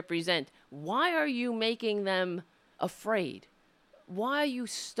you represent, why are you making them afraid? Why are you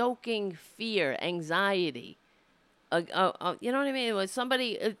stoking fear, anxiety? You know what I mean? With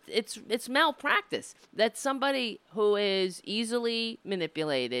somebody, it's malpractice. That's somebody who is easily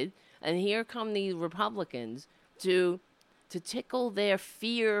manipulated, and here come the Republicans to tickle their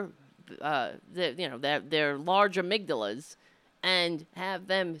fear. Their large amygdalas, and have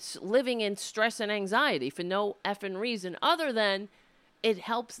them living in stress and anxiety for no effing reason other than it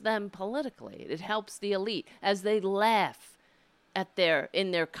helps them politically. It helps the elite as they laugh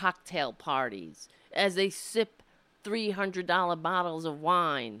in their cocktail parties, as they sip $300 bottles of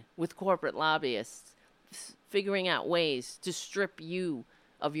wine with corporate lobbyists, figuring out ways to strip you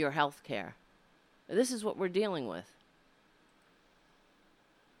of your health care. This is what we're dealing with.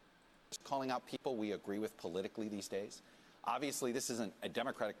 Calling out people we agree with politically these days. Obviously, this isn't a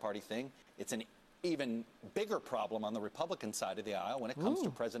Democratic Party thing. It's an even bigger problem on the Republican side of the aisle when it comes to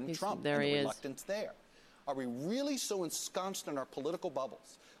President Trump and the reluctance there. Are we really so ensconced in our political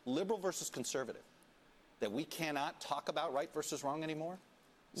bubbles, liberal versus conservative, that we cannot talk about right versus wrong anymore?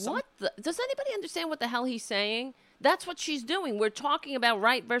 Does anybody understand what the hell he's saying? That's what she's doing. We're talking about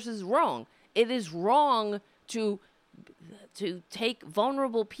right versus wrong. It is wrong to take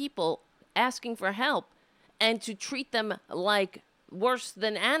vulnerable people asking for help and to treat them like worse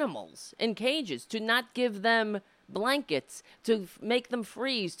than animals in cages, to not give them blankets, to make them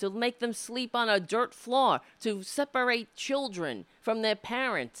freeze, to make them sleep on a dirt floor, to separate children from their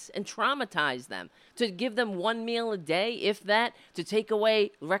parents and traumatize them, to give them one meal a day, if that, to take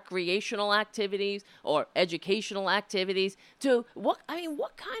away recreational activities or educational activities. What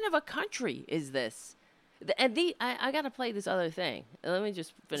kind of a country is this? And I got to play this other thing. Let me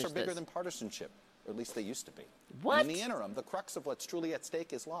just finish this. These are bigger than partisanship. or at least they used to be. What? And in the interim, the crux of what's truly at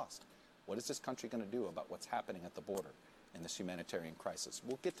stake is lost. What is this country going to do about what's happening at the border in this humanitarian crisis?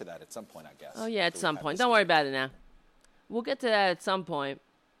 We'll get to that at some point, I guess. Oh, yeah, at So some we've had point. this Don't worry about it now. We'll get to that at some point.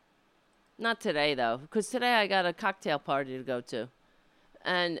 Not today, though, because today I got a cocktail party to go to.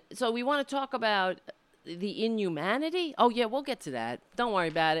 And so we want to talk about the inhumanity. Oh, yeah, we'll get to that. Don't worry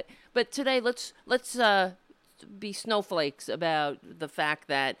about it. But today, let's be snowflakes about the fact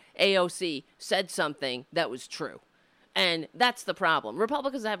that AOC said something that was true. And that's the problem.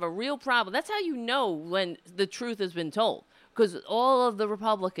 Republicans have a real problem. That's how you know when the truth has been told. Because all of the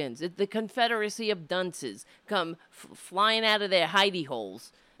Republicans, the Confederacy of dunces, come flying out of their hidey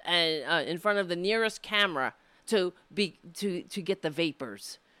holes and in front of the nearest camera to get the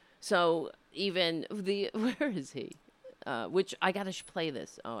vapors. So even where is he? Which I gotta play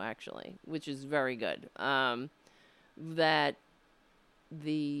this. Oh, actually, which is very good. That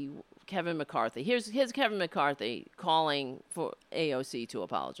the Kevin McCarthy. Here's Kevin McCarthy calling for AOC to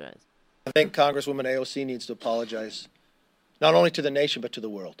apologize. I think Congresswoman AOC needs to apologize, not only to the nation, but to the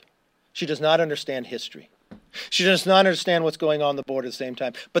world. She does not understand history. She does not understand what's going on the border at the same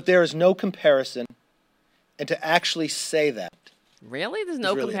time. But there is no comparison. And to actually say that. Really? There's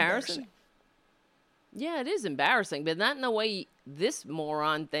no really comparison? Yeah, it is embarrassing, but not in the way this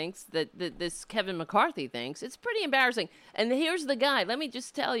moron thinks, that this Kevin McCarthy thinks. It's pretty embarrassing. And here's the guy. Let me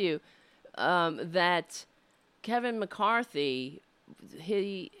just tell you that Kevin McCarthy,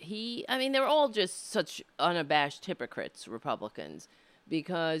 I mean, they're all just such unabashed hypocrites, Republicans,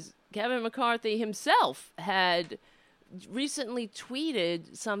 because Kevin McCarthy himself had recently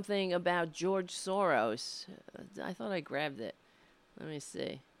tweeted something about George Soros. I thought I grabbed it. Let me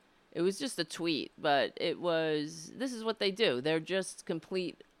see. It was just a tweet, but this is what they do. They're just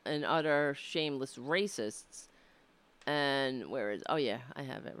complete and utter shameless racists. And oh yeah, I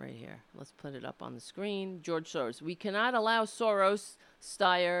have it right here. Let's put it up on the screen. George Soros. We cannot allow Soros,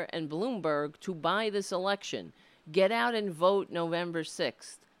 Steyer, and Bloomberg to buy this election. Get out and vote November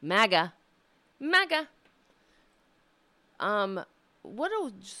 6th. MAGA. MAGA. What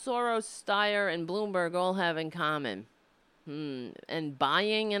do Soros, Steyer, and Bloomberg all have in common? And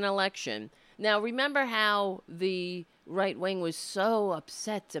buying an election. Now, remember how the right wing was so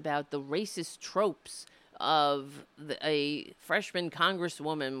upset about the racist tropes of a freshman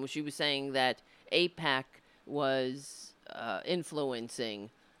congresswoman. She was saying that AIPAC was influencing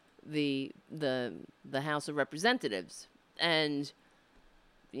the House of Representatives, and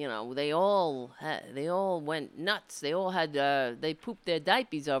you know they all went nuts. They all had they pooped their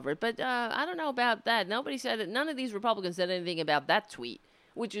diapers over it. But I don't know about that. Nobody said it. None of these Republicans said anything about that tweet,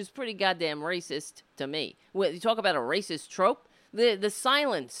 which is pretty goddamn racist to me. When you talk about a racist trope, the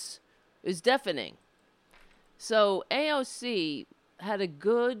silence is deafening. So AOC had a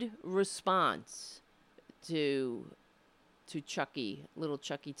good response to Chucky, little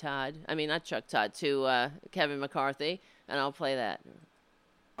Chucky Todd. I mean, not Chuck Todd, to Kevin McCarthy, and I'll play that.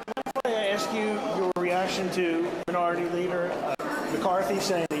 I ask you your reaction to Minority Leader McCarthy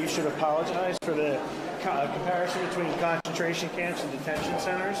saying that you should apologize for the comparison between concentration camps and detention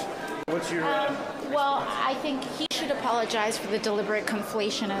centers. What's your... Well, I think he should apologize for the deliberate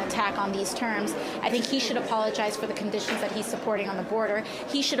conflation and attack on these terms. I think he should apologize for the conditions that he's supporting on the border.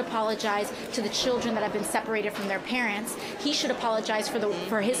 He should apologize to the children that have been separated from their parents. He should apologize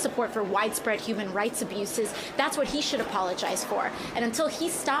for his support for widespread human rights abuses. That's what he should apologize for. And until he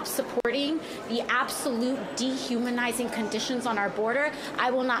stops supporting the absolute dehumanizing conditions on our border,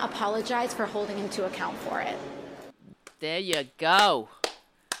 I will not apologize for holding him to account for it. There you go.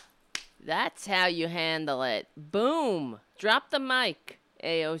 That's how you handle it. Boom. Drop the mic,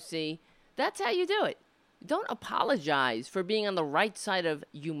 AOC. That's how you do it. Don't apologize for being on the right side of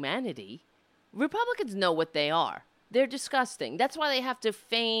humanity. Republicans know what they are. They're disgusting. That's why they have to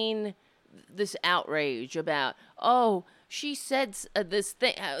feign this outrage about, oh, she said this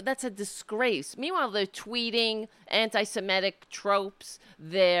thing. That's a disgrace. Meanwhile, they're tweeting anti-Semitic tropes.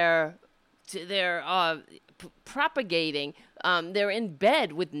 They're propagating. They're in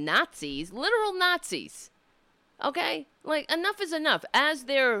bed with Nazis, literal Nazis. Okay? Like, enough is enough. As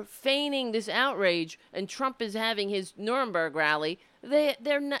they're feigning this outrage and Trump is having his Nuremberg rally,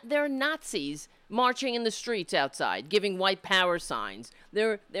 they're Nazis marching in the streets outside, giving white power signs.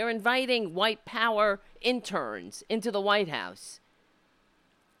 They're inviting white power interns into the White House.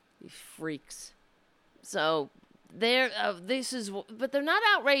 These freaks. So, but they're not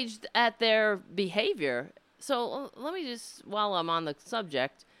outraged at their behavior. So let me just, while I'm on the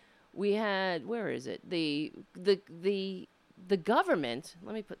subject, we had, where is it? The government,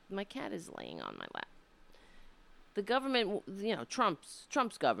 let me put, my cat is laying on my lap. The government, you know, Trump's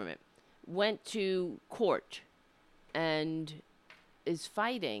government went to court and is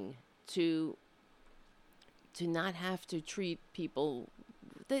fighting to not have to treat people.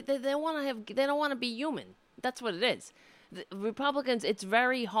 They don't want to be human. That's what it is. The Republicans, it's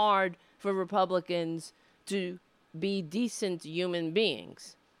very hard for Republicans to be decent human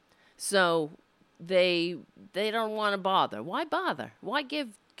beings. So they don't want to bother. Why bother? Why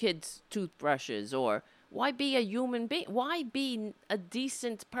give kids toothbrushes? Or why be a human being? Why be a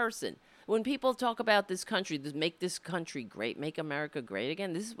decent person? When people talk about this country, make this country great, make America great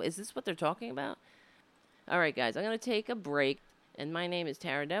again, is this what they're talking about? All right, guys, I'm going to take a break. And my name is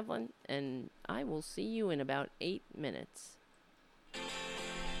Tara Devlin, and I will see you in about 8 minutes.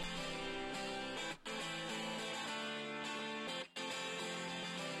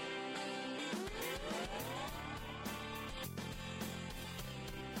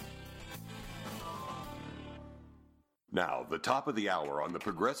 Now, the top of the hour on the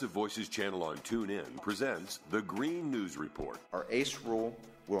Progressive Voices channel on TuneIn presents the Green News Report. Our ACE rule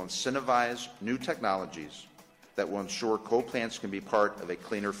will incentivize new technologies that will ensure coal plants can be part of a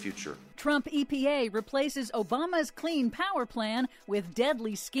cleaner future. Trump EPA replaces Obama's Clean Power Plan with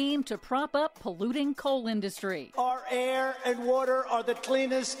deadly scheme to prop up polluting coal industry. Our air and water are the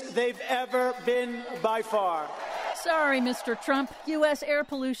cleanest they've ever been by far. Sorry, Mr. Trump. U.S. air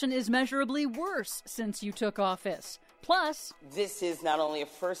pollution is measurably worse since you took office. Plus, this is not only a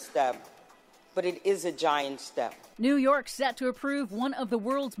first step, but it is a giant step. New York's set to approve one of the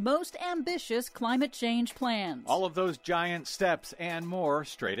world's most ambitious climate change plans. All of those giant steps and more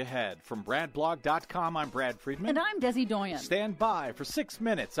straight ahead. From BradBlog.com, I'm Brad Friedman. And I'm Desi Doyen. Stand by for 6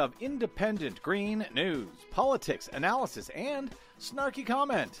 minutes of independent green news, politics, analysis, and snarky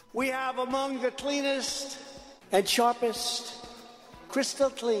comment. We have among the cleanest and sharpest,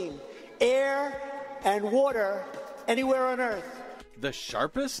 crystal clean air and water anywhere on Earth. The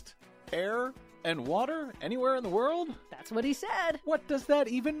sharpest air and water anywhere in the world? That's what he said. What does that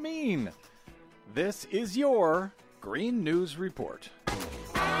even mean? This is your Green News Report.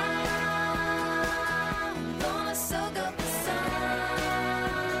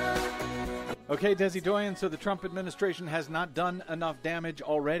 Okay, Desi Doyen, so the Trump administration has not done enough damage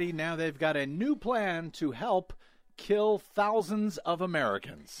already. Now they've got a new plan to help kill thousands of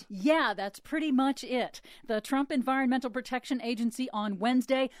Americans. Yeah, that's pretty much it. The Trump Environmental Protection Agency on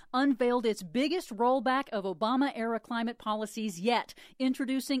Wednesday unveiled its biggest rollback of Obama-era climate policies yet,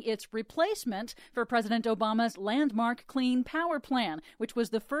 introducing its replacement for President Obama's landmark Clean Power Plan, which was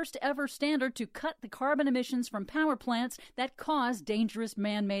the first ever standard to cut the carbon emissions from power plants that cause dangerous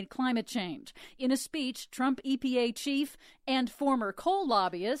man-made climate change. In a speech, Trump EPA chief and former coal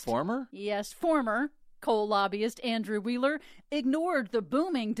lobbyist... Former? Yes, former coal lobbyist Andrew Wheeler ignored the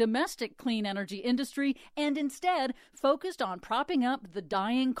booming domestic clean energy industry and instead focused on propping up the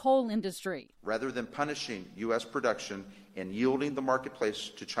dying coal industry. Rather than punishing U.S. production and yielding the marketplace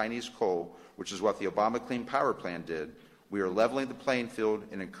to Chinese coal, which is what the Obama Clean Power Plan did, we are leveling the playing field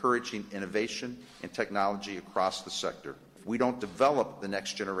and encouraging innovation and technology across the sector. If we don't develop the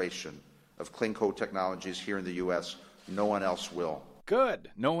next generation of clean coal technologies here in the U.S., no one else will.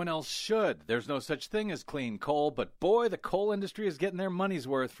 Good. No one else should. There's no such thing as clean coal, but boy, the coal industry is getting their money's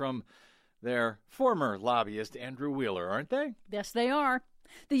worth from their former lobbyist, Andrew Wheeler, aren't they? Yes, they are.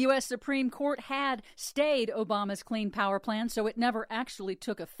 The U.S. Supreme Court had stayed Obama's Clean Power Plan, so it never actually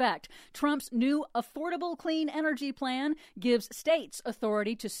took effect. Trump's new Affordable Clean Energy Plan gives states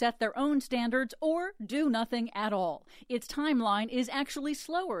authority to set their own standards or do nothing at all. Its timeline is actually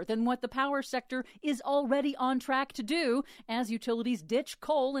slower than what the power sector is already on track to do as utilities ditch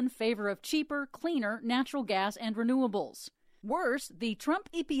coal in favor of cheaper, cleaner natural gas and renewables. Worse, the Trump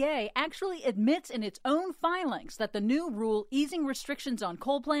EPA actually admits in its own filings that the new rule easing restrictions on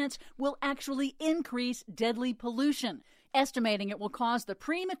coal plants will actually increase deadly pollution, estimating it will cause the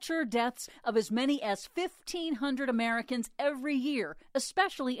premature deaths of as many as 1,500 Americans every year,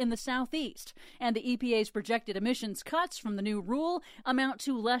 especially in the Southeast. And the EPA's projected emissions cuts from the new rule amount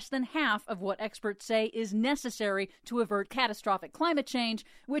to less than half of what experts say is necessary to avert catastrophic climate change,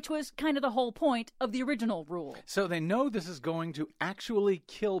 which was kind of the whole point of the original rule. So they know this is going to actually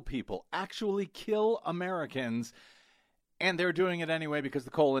kill people, actually kill Americans, and they're doing it anyway because the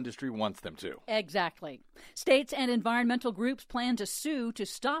coal industry wants them to. Exactly. States and environmental groups plan to sue to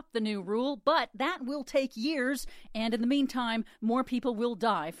stop the new rule, but that will take years, and in the meantime, more people will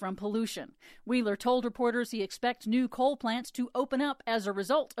die from pollution. Wheeler told reporters he expects new coal plants to open up as a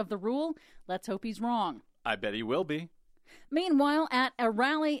result of the rule. Let's hope he's wrong. I bet he will be. Meanwhile, at a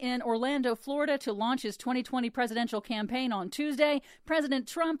rally in Orlando, Florida, to launch his 2020 presidential campaign on Tuesday, President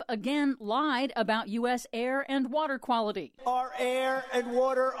Trump again lied about U.S. air and water quality. Our air and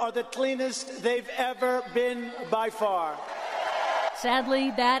water are the cleanest they've ever been by far.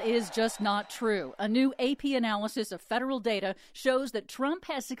 Sadly, that is just not true. A new AP analysis of federal data shows that Trump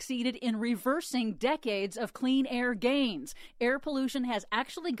has succeeded in reversing decades of clean air gains. Air pollution has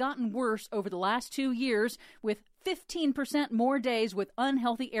actually gotten worse over the last 2 years, with 15% more days with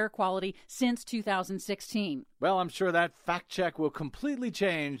unhealthy air quality since 2016. Well, I'm sure that fact check will completely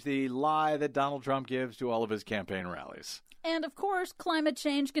change the lie that Donald Trump gives to all of his campaign rallies. And, of course, climate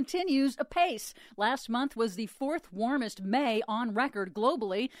change continues apace. Last month was the 4th warmest May on record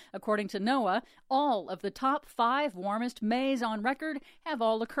globally. According to NOAA, all of the top 5 warmest Mays on record have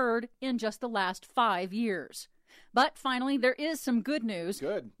all occurred in just the last 5 years. But finally, there is some good news.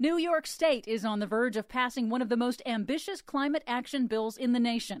 Good. New York State is on the verge of passing one of the most ambitious climate action bills in the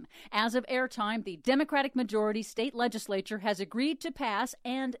nation. As of airtime, the Democratic majority state legislature has agreed to pass,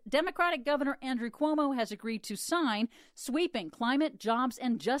 and Democratic Governor Andrew Cuomo has agreed to sign, sweeping climate, jobs,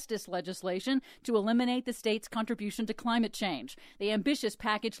 and justice legislation to eliminate the state's contribution to climate change. The ambitious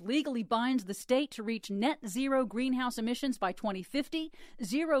package legally binds the state to reach net zero greenhouse emissions by 2050,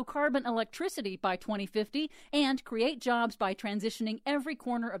 zero carbon electricity by 2050, and create jobs by transitioning every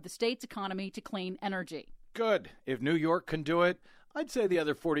corner of the state's economy to clean energy. Good. If New York can do it, I'd say the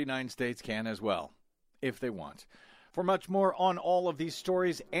other 49 states can as well, if they want. For much more on all of these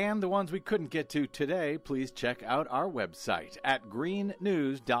stories and the ones we couldn't get to today, please check out our website at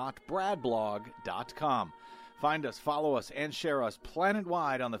greennews.bradblog.com. Find us, follow us, and share us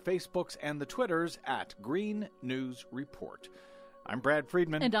planet-wide on the Facebooks and the Twitters at Green News Report. I'm Brad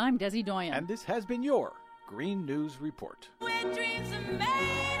Friedman. And I'm Desi Doyen. And this has been your Green News Report. When dreams are made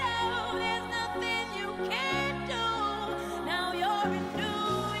of, there's nothing you can't do. Now you're in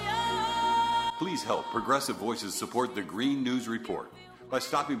New York. Please help Progressive Voices support the Green News Report by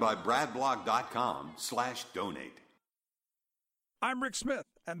stopping by bradblog.com/donate. I'm Rick Smith,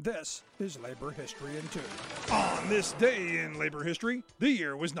 and this is Labor History in 2. On this day in labor history, the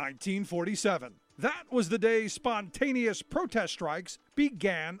year was 1947. That was the day spontaneous protest strikes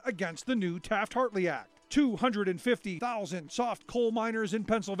began against the new Taft-Hartley Act. 250,000 soft coal miners in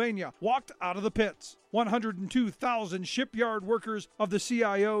Pennsylvania walked out of the pits. 102,000 shipyard workers of the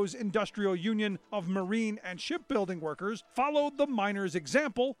CIO's Industrial Union of Marine and Shipbuilding Workers followed the miners'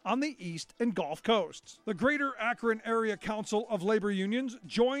 example on the East and Gulf Coasts. The Greater Akron Area Council of Labor Unions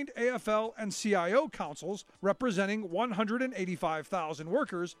joined AFL and CIO councils representing 185,000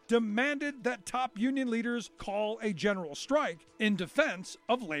 workers, demanded that top union leaders call a general strike in defense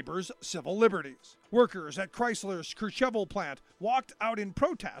of labor's civil liberties. Workers at Chrysler's Courchevel plant walked out in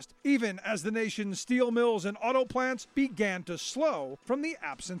protest, even as the nation's steel mills and auto plants began to slow from the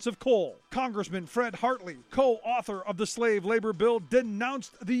absence of coal. Congressman Fred Hartley, co-author of the Slave Labor Bill,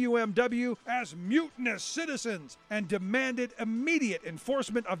 denounced the UMW as mutinous citizens and demanded immediate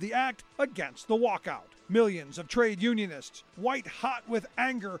enforcement of the act against the walkout. Millions of trade unionists, white hot with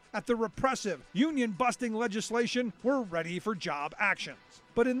anger at the repressive, union-busting legislation, were ready for job actions.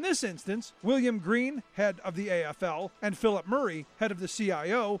 But in this instance, William Green, head of the AFL, and Philip Murray, head of the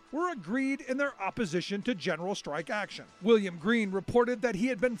CIO, were agreed in their opposition to general strike action. William Green reported that he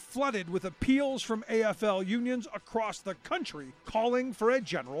had been flooded with appeals from AFL unions across the country calling for a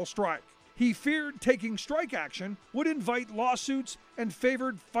general strike. He feared taking strike action would invite lawsuits and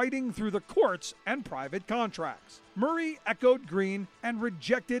favored fighting through the courts and private contracts. Murray echoed Green and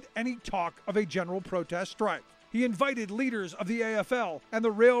rejected any talk of a general protest strike. He invited leaders of the AFL and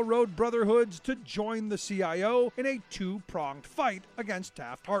the Railroad Brotherhoods to join the CIO in a two-pronged fight against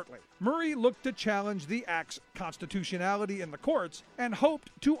Taft-Hartley. Murray looked to challenge the act's constitutionality in the courts and hoped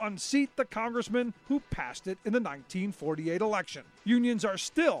to unseat the congressman who passed it in the 1948 election. Unions are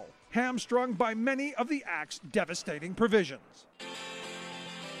still hamstrung by many of the act's devastating provisions.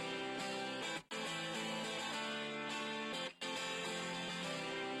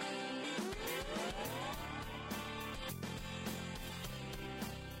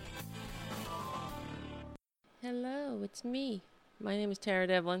 Hello, it's me. My name is Tara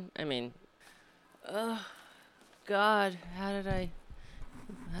Devlin. God, how did I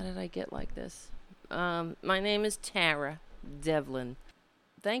get like this? My name is Tara Devlin.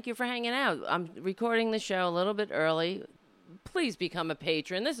 Thank you for hanging out. I'm recording the show a little bit early. Please become a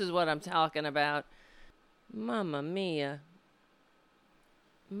patron. This is what I'm talking about. Mamma mia.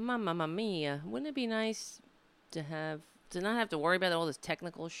 Mamma mia. Wouldn't it be nice to not have to worry about all this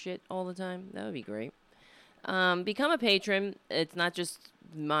technical shit all the time? That would be great. Become a patron. It's not just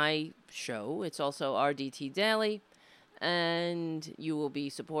my show. It's also RDT Daily. and you will be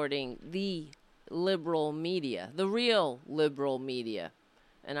supporting the liberal media, the real liberal media.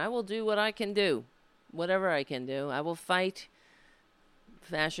 And I will do what I can do, whatever I can do. I will fight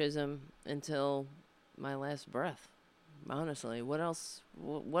fascism until my last breath. Honestly, what else?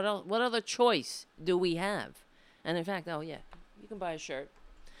 What else? What other choice do we have? And in fact, oh yeah, you can buy a shirt.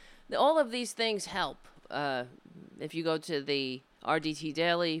 All of these things help. If you go to the RDT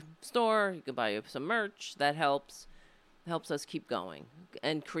Daily store, you can buy some merch. That helps us keep going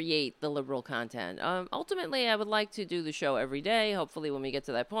and create the liberal content. Ultimately, I would like to do the show every day. Hopefully, when we get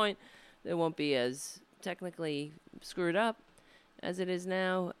to that point, it won't be as technically screwed up as it is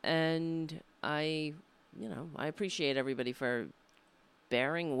now. And I appreciate everybody for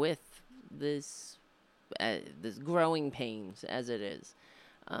bearing with this growing pains as it is.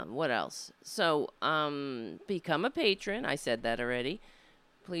 What else? So, become a patron. I said that already.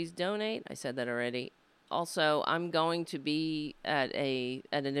 Please donate. I said that already. Also, I'm going to be at an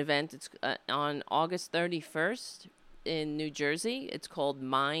event. It's on August 31st in New Jersey. It's called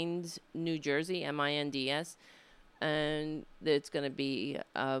Minds New Jersey, MINDS. And it's going to be,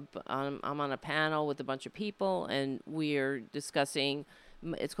 I'm on a panel with a bunch of people, and we're discussing,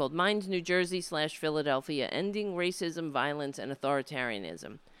 it's called Minds New Jersey / Philadelphia, Ending Racism, Violence, and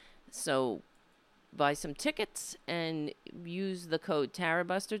Authoritarianism. So buy some tickets and use the code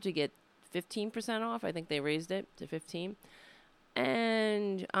TaraBuster to get 15% off. I think they raised it to 15.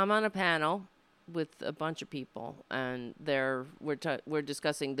 And I'm on a panel with a bunch of people, and we're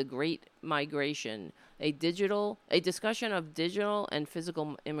discussing the Great Migration, a discussion of digital and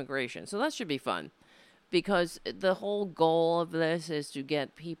physical immigration. So that should be fun, because the whole goal of this is to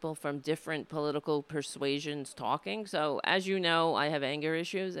get people from different political persuasions talking. So as you know, I have anger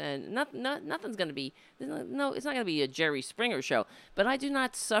issues, and nothing's going to be, it's not going to be a Jerry Springer show, but I do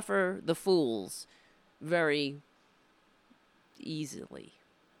not suffer the fools very easily.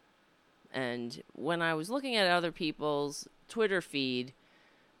 And when I was looking at other people's Twitter feed,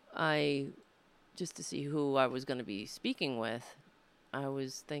 just to see who I was going to be speaking with, I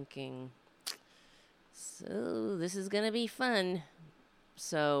was thinking, so this is going to be fun.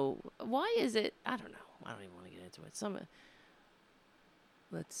 So why is it? I don't know. I don't even want to get into it.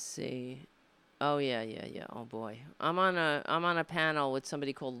 Let's see. Oh yeah. Oh boy, I'm on a panel with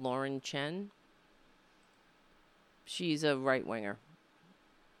somebody called Lauren Chen. She's a right winger.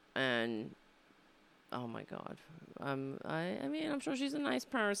 And oh my God, I mean, I'm sure she's a nice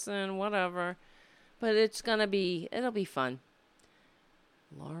person, whatever, but it'll be fun.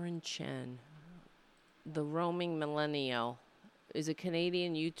 Lauren Chen, the roaming millennial, is a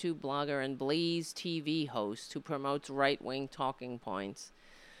Canadian YouTube blogger and Blaze TV host who promotes right-wing talking points.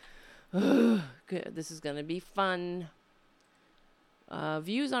 Good. This is gonna be fun.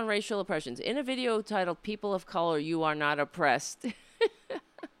 Views on racial oppressions. In a video titled "People of Color, You Are Not Oppressed,"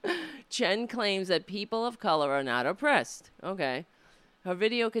 Chen claims that people of color are not oppressed. Okay. Her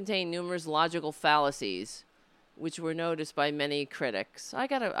video contained numerous logical fallacies, which were noticed by many critics. I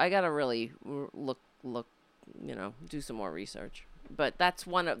gotta really look, do some more research. But that's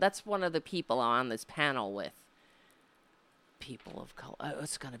one of the people I'm on this panel with. People of color. Oh,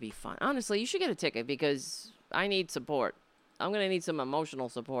 it's gonna be fun. Honestly, you should get a ticket because I need support. I'm gonna need some emotional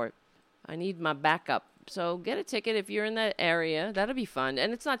support. I need my backup. So get a ticket if you're in that area. That'll be fun.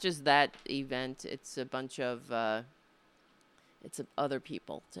 And it's not just that event. It's a bunch of other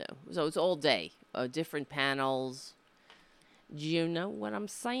people too. So it's all day. Different panels. Do you know what I'm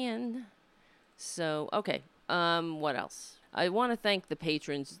saying? So, okay. What else? I want to thank the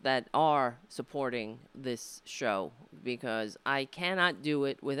patrons that are supporting this show, because I cannot do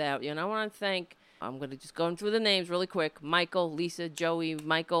it without you. And I want to thank, I'm going to just go through the names really quick. Michael, Lisa, Joey,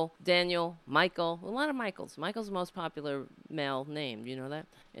 Michael, Daniel, Michael. A lot of Michaels. Michael's the most popular male name. You know that?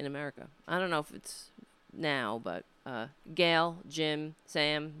 In America. I don't know if it's now, but Gail, Jim,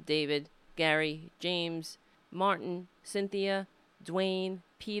 Sam, David, Gary, James, Martin, Cynthia, Dwayne,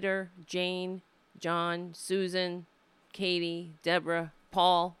 Peter, Jane, John, Susan, Katie, Deborah,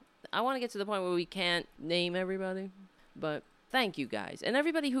 Paul. I want to get to the point where we can't name everybody, but thank you guys. And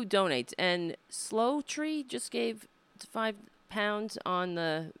everybody who donates. And Slow Tree just gave £5 on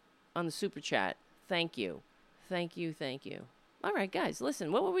the super chat. Thank you. Thank you. All right, guys,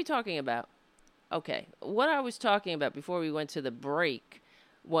 listen, what were we talking about? Okay, what I was talking about before we went to the break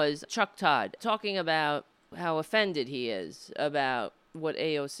was Chuck Todd talking about how offended he is about what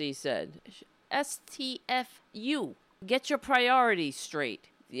AOC said. STFU. Get your priorities straight.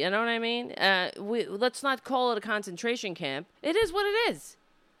 You know what I mean? Let's not call it a concentration camp. It is what it is.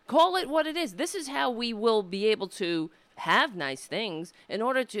 Call it what it is. This is how we will be able to have nice things. In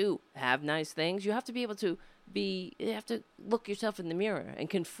order to have nice things, you have to be able to look yourself in the mirror and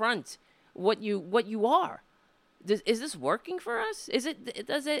confront what you are. Is this working for us? Is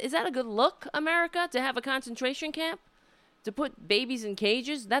that a good look, America, to have a concentration camp? To put babies in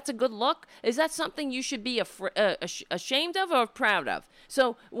cages? That's a good look? Is that something you should be ashamed of or proud of?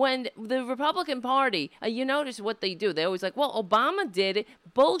 So when the Republican Party, you notice what they do. They're always like, well, Obama did it.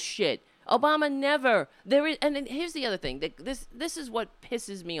 Bullshit. Obama never. And then here's the other thing. This is what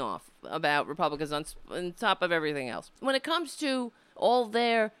pisses me off about Republicans on top of everything else. When it comes to all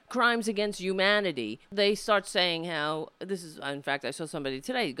their crimes against humanity, they start saying how in fact, I saw somebody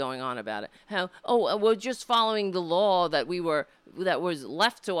today going on about it, how, we're just following the law that was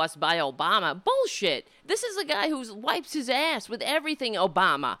left to us by Obama. Bullshit. This is a guy who wipes his ass with everything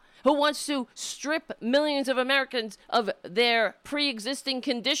Obama, who wants to strip millions of Americans of their pre-existing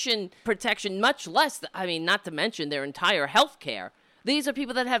condition protection, much less, not to mention their entire health care. These are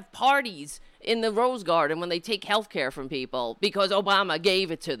people that have parties in the Rose Garden when they take health care from people because Obama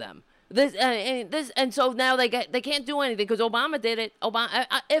gave it to them. And so now they can't do anything because Obama did it.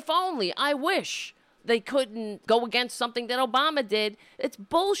 If only, I wish they couldn't go against something that Obama did. It's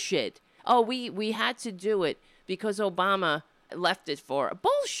bullshit. Oh, we had to do it because Obama left it for.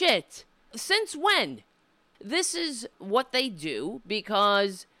 Bullshit. Since when? This is what they do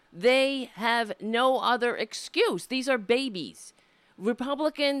because they have no other excuse. These are babies.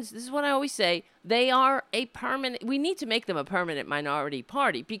 Republicans, this is what I always say, they are we need to make them a permanent minority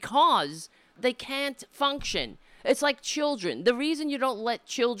party because they can't function. It's like children. The reason you don't let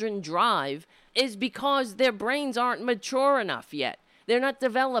children drive is because their brains aren't mature enough yet. They're not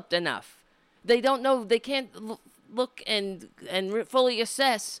developed enough. They don't know, they can't look and fully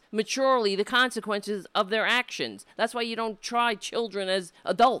assess maturely the consequences of their actions. That's why you don't try children as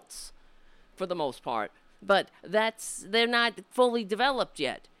adults for the most part. But they're not fully developed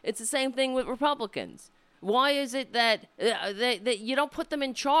yet. It's the same thing with Republicans. Why is it that you don't put them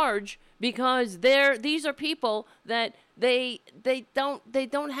in charge? Because these are people that they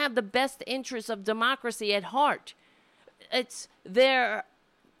don't have the best interests of democracy at heart. They're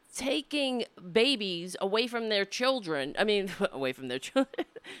taking babies away from their children. Away from their children.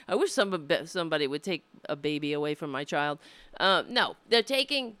 I wish somebody would take a baby away from my child. No, they're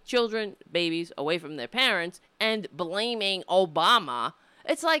taking babies away from their parents and blaming Obama.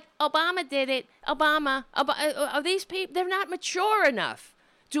 It's like, Obama did it. Obama. These people, they're not mature enough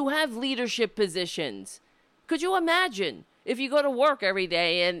to have leadership positions. Could you imagine if you go to work every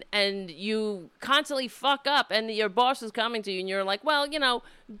day and you constantly fuck up and your boss is coming to you and you're like, well, Joey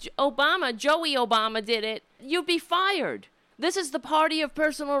Obama did it. You'd be fired. This is the party of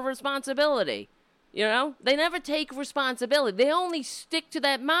personal responsibility. They never take responsibility. They only stick to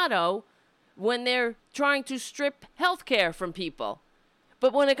that motto when they're trying to strip health care from people.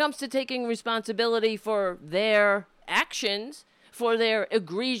 But when it comes to taking responsibility for their actions, for their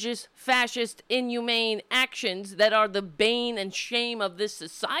egregious, fascist, inhumane actions that are the bane and shame of this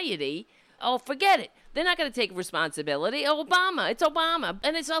society, forget it. They're not going to take responsibility. It's Obama.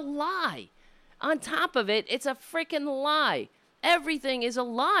 And it's a lie. On top of it, it's a freaking lie. Everything is a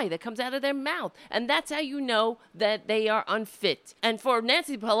lie that comes out of their mouth. And that's how you know that they are unfit. And for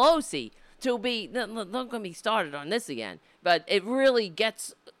Nancy Pelosi to be, don't get me started on this again, but it really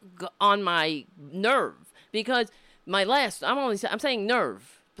gets on my nerve because I'm saying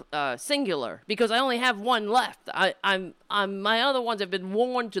nerve, singular, because I only have one left. My other ones have been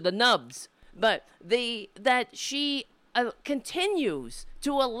worn to the nubs. But that she continues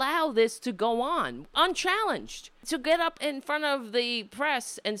to allow this to go on unchallenged, to get up in front of the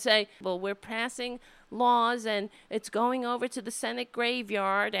press and say, well, we're passing laws and it's going over to the Senate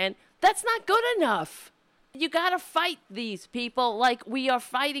graveyard, and that's not good enough. You gotta fight these people like we are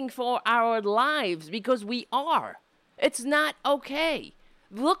fighting for our lives, because we are. It's not okay.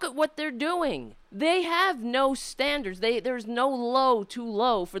 Look at what they're doing. They have no standards. There's no low too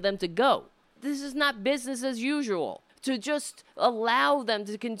low for them to go. This is not business as usual. To just allow them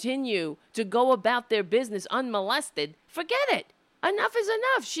to continue to go about their business unmolested, forget it. Enough is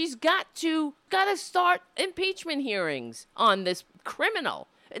enough. She's got to start impeachment hearings on this criminal.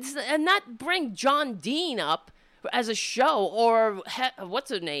 And not bring John Dean up as a show, or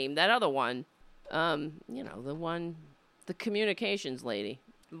what's her name? That other one. The communications lady.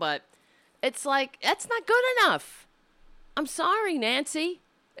 But it's like, that's not good enough. I'm sorry, Nancy.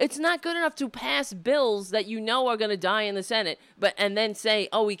 It's not good enough to pass bills that are going to die in the Senate, and then say,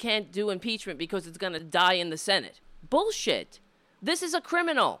 we can't do impeachment because it's going to die in the Senate. Bullshit. This is a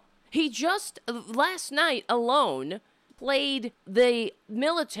criminal. He just, last night alone, played the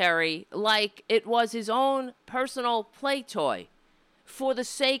military like it was his own personal play toy for the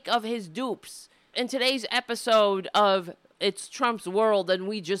sake of his dupes. in today's episode of It's Trump's World and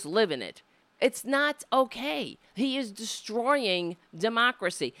we just live in it. It's not okay. He is destroying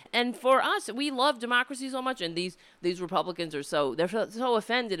democracy. And for us, we love democracy so much, and these Republicans are they're so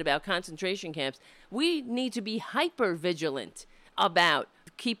offended about concentration camps. We need to be hyper vigilant about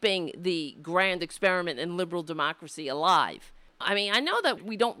keeping the grand experiment in liberal democracy alive. I mean, I know that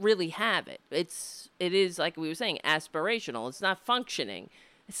we don't really have it. It is, like we were saying, aspirational. It's not functioning.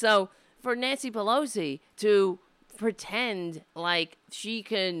 So for Nancy Pelosi to pretend like she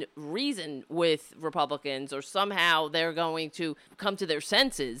can reason with Republicans or somehow they're going to come to their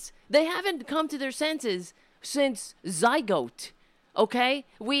senses. They haven't come to their senses since Zygote, okay?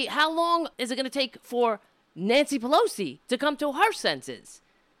 How long is it going to take for Nancy Pelosi to come to her senses?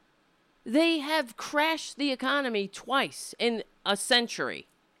 They have crashed the economy twice in a century.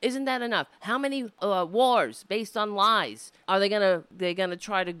 Isn't that enough? How many wars based on lies are they gonna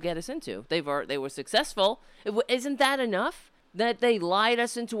try to get us into? They were successful. Isn't that enough? That they lied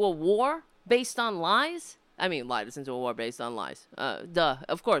us into a war based on lies? I mean, lied us into a war based on lies.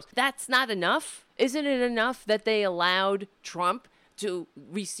 Of course. That's not enough. Isn't it enough that they allowed Trump to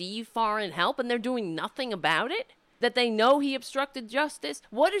receive foreign help and they're doing nothing about it? That they know he obstructed justice?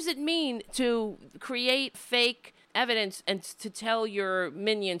 What does it mean to create fake evidence and to tell your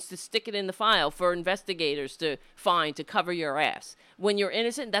minions to stick it in the file for investigators to find, to cover your ass? When you're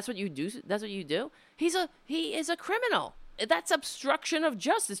innocent, that's what you do. That's what you do. He is a criminal. That's obstruction of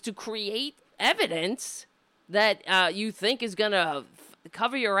justice, to create evidence that you think is going to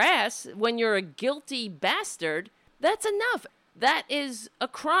cover your ass when you're a guilty bastard. That's enough. That is a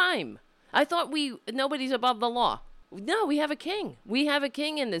crime. I thought nobody's above the law. No, we have a king. We have a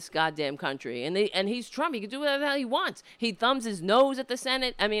king in this goddamn country, and he's Trump. He can do whatever the hell he wants. He thumbs his nose at the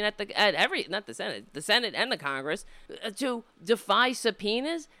Senate. I mean, not the Senate and the Congress, to defy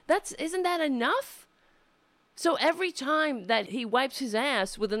subpoenas. Isn't that enough? So every time that he wipes his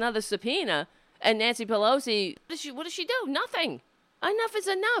ass with another subpoena, and Nancy Pelosi, what does she do? Nothing. Enough is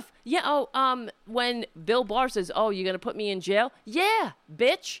enough. Yeah. When Bill Barr says, "Oh, you're gonna put me in jail?" Yeah,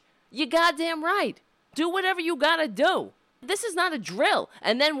 bitch. You goddamn right. Do whatever you gotta do. This is not a drill.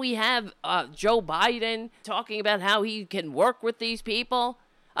 And then we have Joe Biden talking about how he can work with these people.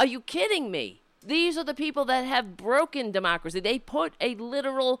 Are you kidding me? These are the people that have broken democracy. They put a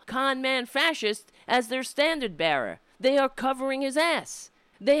literal con man fascist as their standard bearer. They are covering his ass.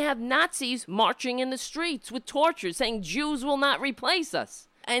 They have Nazis marching in the streets with torches saying Jews will not replace us.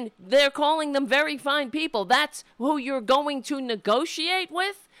 And they're calling them very fine people. That's who you're going to negotiate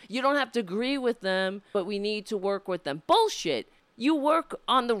with? You don't have to agree with them, but we need to work with them. Bullshit. You work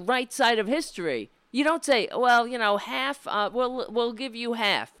on the right side of history. You don't say, well, half, we'll give you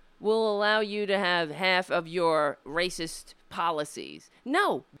half. We'll allow you to have half of your racist policies.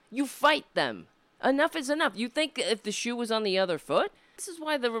 No, you fight them. Enough is enough. You think if the shoe was on the other foot? This is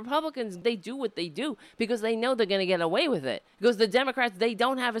why the Republicans, they do what they do, because they know they're going to get away with it. Because the Democrats, they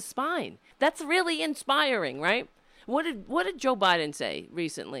don't have a spine. That's really inspiring, right? What did Joe Biden say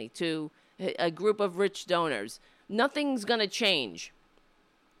recently to a group of rich donors? Nothing's going to change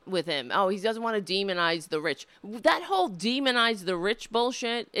with him. Oh, he doesn't want to demonize the rich. That whole demonize the rich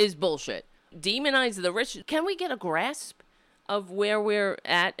bullshit is bullshit. Demonize the rich. Can we get a grasp of where we're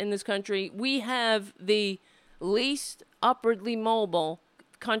at in this country? We have the least upwardly mobile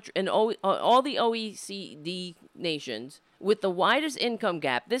country in all the OECD nations with the widest income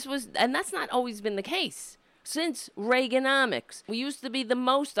gap. And that's not always been the case. Since Reaganomics, we used to be the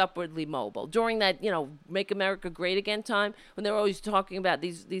most upwardly mobile during that, Make America Great Again time, when they were always talking about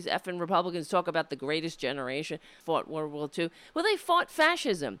these effing Republicans talk about the greatest generation, fought World War II. Well, they fought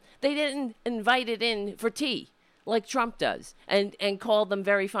fascism. They didn't invite it in for tea like Trump does and call them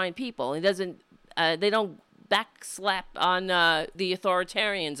very fine people. They don't backslap on the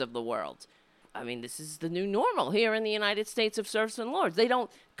authoritarians of the world. I mean, this is the new normal here in the United States of serfs and lords. They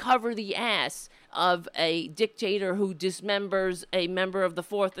don't cover the ass of a dictator who dismembers a member of the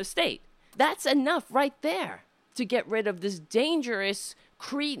Fourth Estate. That's enough right there to get rid of this dangerous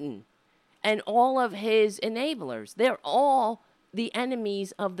cretin and all of his enablers. They're all the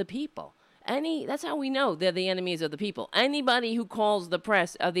enemies of the people. That's how we know they're the enemies of the people. Anybody who calls the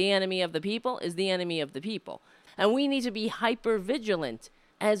press the enemy of the people is the enemy of the people. And we need to be hyper vigilant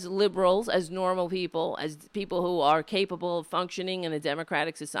as liberals, as normal people, as people who are capable of functioning in a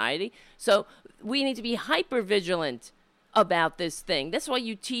democratic society. So we need to be hyper vigilant about this thing. That's why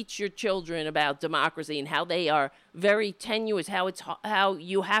you teach your children about democracy and how they are very tenuous, how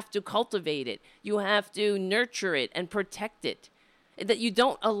you have to cultivate it. You have to nurture it and protect it. That you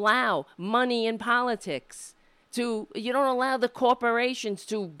don't allow money in politics You don't allow the corporations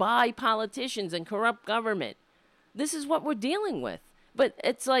to buy politicians and corrupt government. This is what we're dealing with. But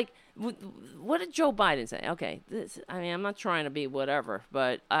it's like, what did Joe Biden say? Okay, I'm not trying to be whatever,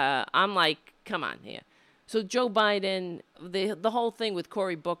 but I'm like, come on here. So Joe Biden, the whole thing with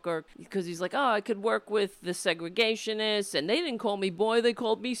Cory Booker, because he's like, oh, I could work with the segregationists, and they didn't call me boy, they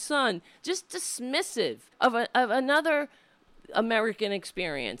called me son. Just dismissive of another American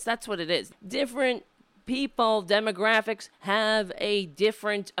experience. That's what it is. Different people, demographics have a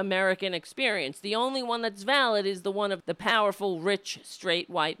different American experience. The only one that's valid is the one of the powerful, rich, straight,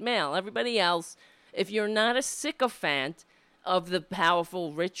 white male. Everybody else, if you're not a sycophant of the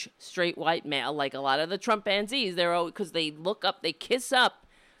powerful, rich, straight, white male, like a lot of the Trumpanzees, because they look up, they kiss up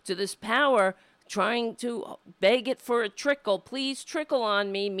to this power, trying to beg it for a trickle. Please trickle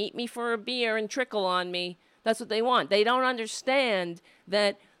on me, meet me for a beer and trickle on me. That's what they want. They don't understand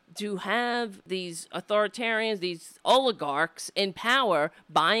that to have these authoritarians, these oligarchs in power,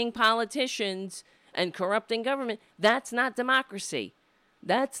 buying politicians and corrupting government, that's not democracy.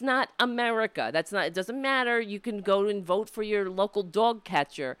 That's not America. It doesn't matter. You can go and vote for your local dog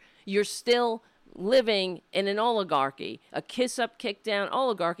catcher. You're still living in an oligarchy, a kiss up, kick down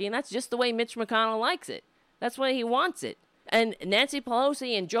oligarchy. And that's just the way Mitch McConnell likes it. That's the way he wants it. And Nancy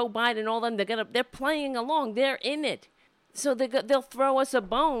Pelosi and Joe Biden, all them, they're playing along. They're in it. So they'll throw us a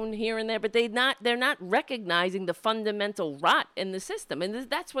bone here and there, but they're not recognizing the fundamental rot in the system. And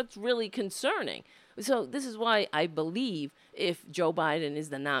that's what's really concerning. So this is why I believe if Joe Biden is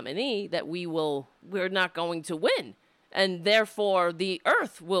the nominee, that we're not going to win. And therefore the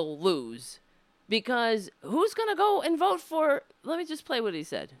earth will lose. Because who's going to go and vote for, let me just play what he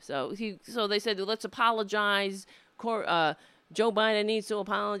said. So they said, let's apologize. Joe Biden needs to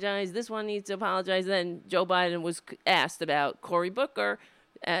apologize. This one needs to apologize. Then Joe Biden was asked about Cory Booker,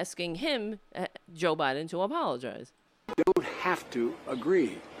 asking him, Joe Biden, to apologize. You don't have to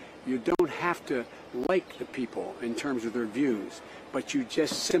agree. You don't have to like the people in terms of their views, but you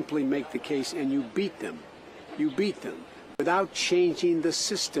just simply make the case and you beat them. You beat them without changing the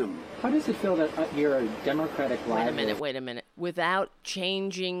system. How does it feel that you're a Democratic rival? Wait a minute. Without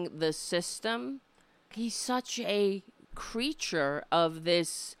changing the system? He's such a creature of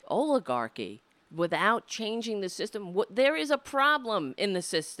this oligarchy. Without changing the system, there is a problem in the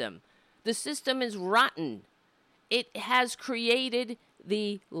system. The system is rotten. It has created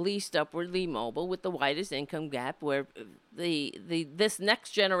the least upwardly mobile with the widest income gap, where this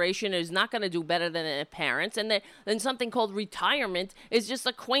next generation is not going to do better than their parents, and then something called retirement is just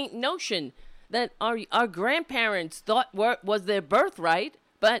a quaint notion that our grandparents thought was their birthright.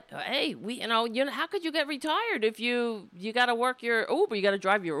 But hey, how could you get retired if you got to work your Uber? You got to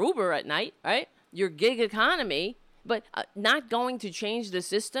drive your Uber at night, right? Your gig economy, but not going to change the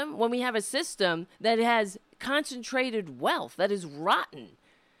system when we have a system that has concentrated wealth, that is rotten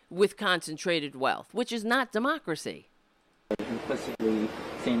with concentrated wealth, which is not democracy. Implicitly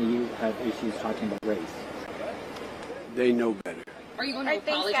saying that you have issues talking about race. They know better. Are you going to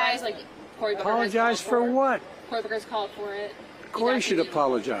apologize? Like Cory Booker Apologize for what? Cory Booker's called for it. Cory should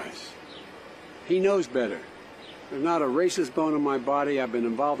apologize. He knows better. There's not a racist bone in my body. I've been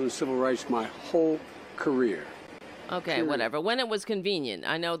involved in civil rights my whole career. Okay, whatever. When it was convenient.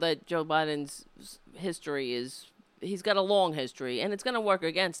 I know that Joe Biden's history he's got a long history, and it's going to work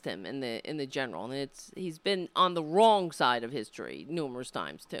against him in the general. And he's been on the wrong side of history numerous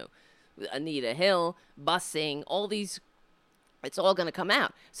times too. Anita Hill, busing, all these. It's all going to come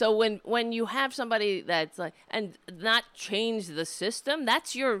out. So when you have somebody that's like, and not change the system,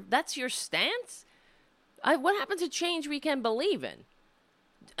 that's your stance. What happened to change we can believe in?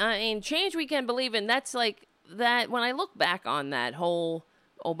 I mean, change we can believe in. That's like that. When I look back on that whole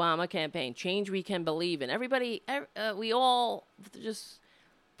Obama campaign, change we can believe in. Everybody, we all just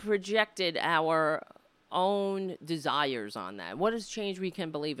projected our own desires on that. What is change we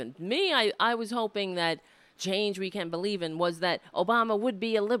can believe in? Me, I was hoping that change we can believe in was that Obama would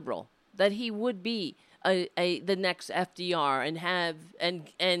be a liberal, that he would be the next FDR and have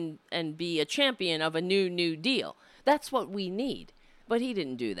and be a champion of a new deal. That's what we need. But he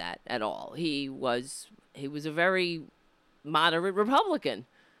didn't do that at all. He was a very moderate Republican,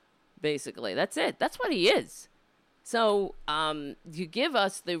 basically. That's it. That's what he is. So you give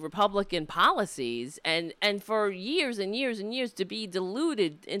us the Republican policies, and for years and years and years to be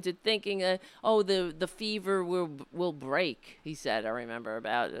deluded into thinking, the fever will break. He said, I remember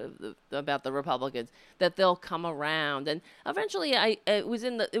about the Republicans, that they'll come around, and eventually it was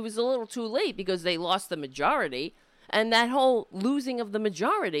a little too late because they lost the majority, and that whole losing of the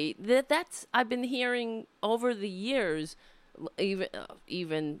majority that's I've been hearing over the years,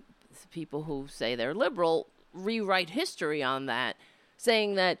 even people who say they're liberal rewrite history on that,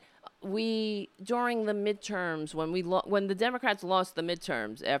 saying that during the midterms, when the Democrats lost the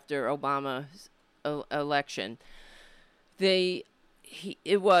midterms after Obama's election,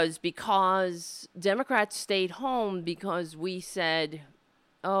 it was because Democrats stayed home because we said,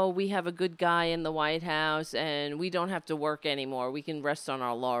 oh, we have a good guy in the White House and we don't have to work anymore. We can rest on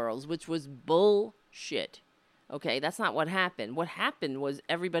our laurels, which was bullshit. Okay, that's not what happened. What happened was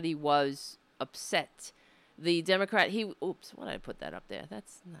everybody was upset. The Democrat, oops, why did I put that up there?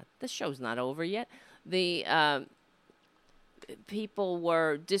 The show's not over yet. The people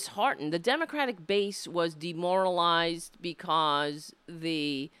were disheartened. The Democratic base was demoralized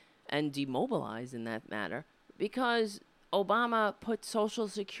and demobilized in that matter, because Obama put Social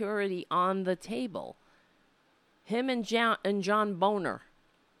Security on the table. Him and John Boehner,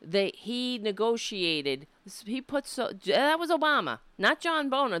 he negotiated. That was Obama, not John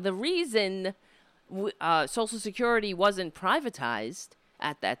Boehner. The reason Social Security wasn't privatized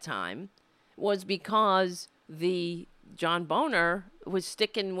at that time was because John Boehner was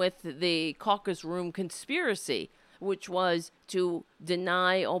sticking with the caucus room conspiracy, which was to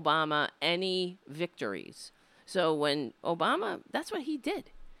deny Obama any victories. So when that's what he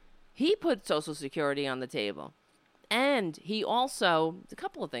did. He put Social Security on the table. And he also, a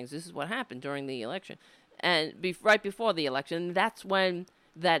couple of things. This is what happened during the election. And right before the election, that's when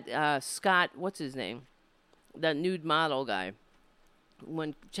that Scott, what's his name? That nude model guy.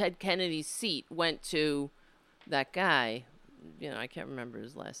 When Ted Kennedy's seat went to that guy, I can't remember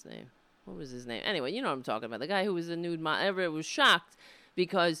his last name. What was his name? Anyway, you know what I'm talking about. The guy who was a nude model. Everyone was shocked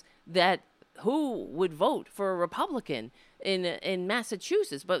because who would vote for a Republican in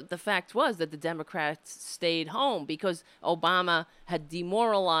Massachusetts? But the fact was that the Democrats stayed home because Obama had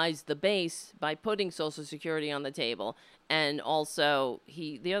demoralized the base by putting Social Security on the table. And also,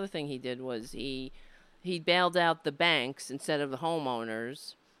 the other thing he did was he bailed out the banks instead of the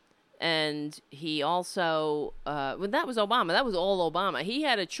homeowners. And he also, that was Obama. That was all Obama. He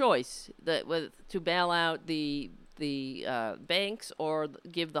had a choice to bail out the banks or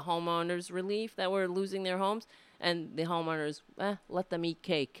give the homeowners relief that were losing their homes, and the homeowners let them eat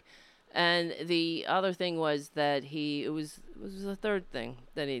cake. And the other thing was that it was the third thing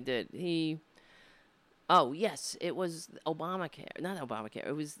that he did. It was Obamacare, not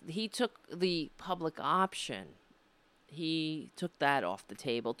Obamacare. He took the public option. He took that off the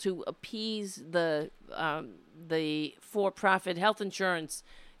table to appease the for-profit health insurance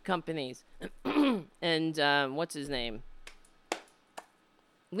companies. And what's his name?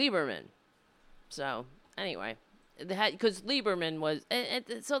 Lieberman. So anyway, because Lieberman was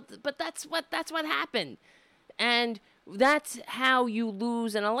but that's what happened, and that's how you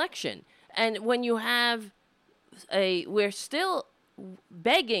lose an election. And when you have we're still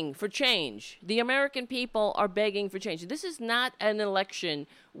begging for change. The American people are begging for change. This is not an election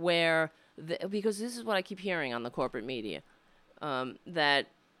where because this is what I keep hearing on the corporate media, and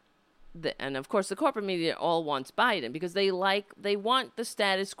of course the corporate media all wants Biden because they want the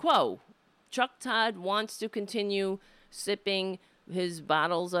status quo. Chuck Todd wants to continue sipping his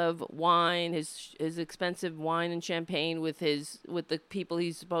bottles of wine, his expensive wine and champagne with the people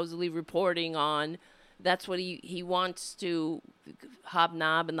he's supposedly reporting on. That's what he wants to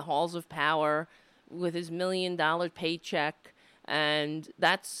hobnob in the halls of power with his $1 million paycheck. And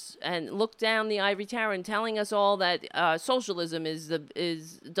look down the ivory tower and telling us all that socialism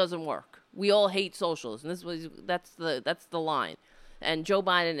doesn't work. We all hate socialism. That's the line. And Joe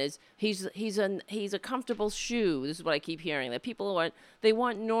Biden he's a comfortable shoe. This is what I keep hearing, that people want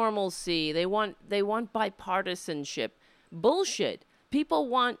normalcy. They want bipartisanship. Bullshit. People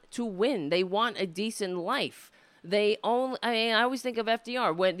want to win. They want a decent life. I always think of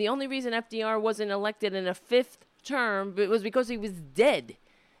FDR. When the only reason FDR wasn't elected in a fifth term was because he was dead,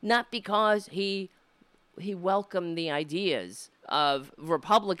 not because he welcomed the ideas of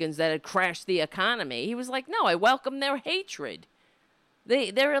Republicans that had crashed the economy. He was like, no, I welcome their hatred.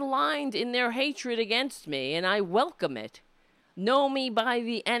 They're aligned in their hatred against me, and I welcome it. Know me by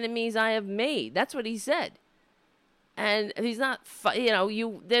the enemies I have made. That's what he said. And he's not,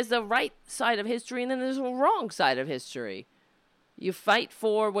 there's a right side of history and then there's a wrong side of history. You fight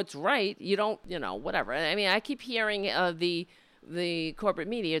for what's right. You don't, whatever. I mean, I keep hearing the corporate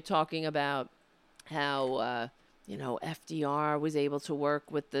media talking about how, FDR was able to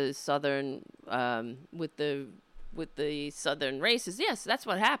work with the Southern, with the Southern races. Yes, that's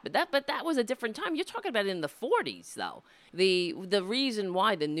what happened. But that was a different time. You're talking about in the 40s, though. The reason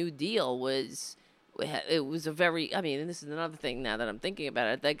why the New Deal was... It was and this is another thing now that I'm thinking about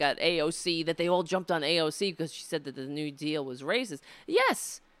it. They got AOC, that they all jumped on AOC because she said that the New Deal was racist.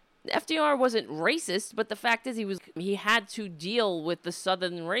 Yes, FDR wasn't racist, but the fact is he had to deal with the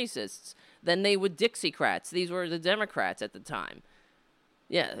Southern racists. Then they were Dixiecrats. These were the Democrats at the time.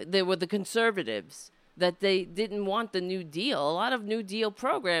 Yeah, they were the conservatives, that they didn't want the New Deal. A lot of New Deal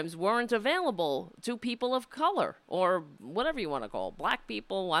programs weren't available to people of color, or whatever you want to call it. Black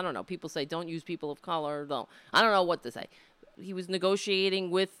people. I don't know. People say don't use people of color. I don't know what to say. He was negotiating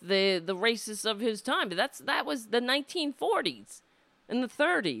with the racists of his time. But that was the 1940s. In the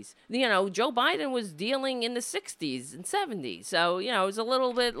 30s. You know, Joe Biden was dealing in the 60s and 70s. So, you know, it was a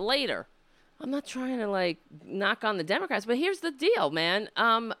little bit later. I'm not trying to, like, knock on the Democrats, but here's the deal, man.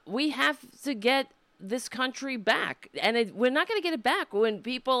 We have to get this country back. And we're not going to get it back when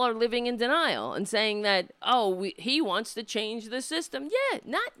people are living in denial and saying that, he wants to change the system.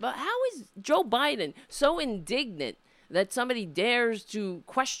 Yeah, but how is Joe Biden so indignant that somebody dares to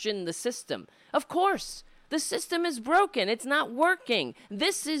question the system? Of course. The system is broken. It's not working.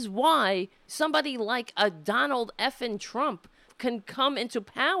 This is why somebody like a Donald effing Trump can come into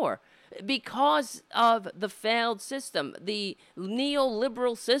power, because of the failed system, the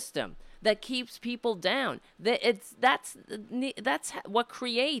neoliberal system that keeps people down. That's what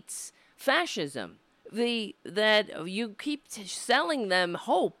creates fascism. That you keep selling them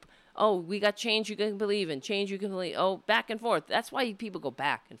hope. Oh, we got change you can believe in, change you can believe. Oh, back and forth. That's why people go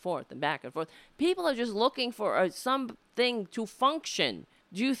back and forth and back and forth. People are just looking for something to function.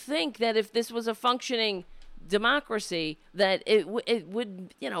 Do you think that if this was a functioning democracy, that it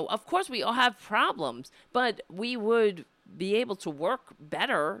would, you know, of course we all have problems, but we would be able to work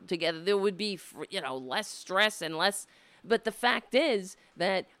better together. There would be, you know, less stress and less. But the fact is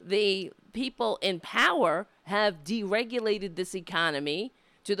that the people in power have deregulated this economy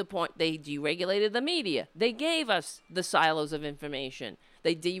to the point they deregulated the media. They gave us the silos of information.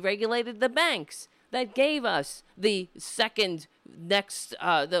 They deregulated the banks. That gave us the second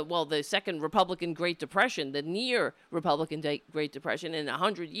second Republican Great Depression, the near Republican Great Depression in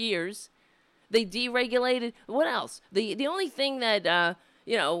 100 years. They deregulated. What else? The only thing that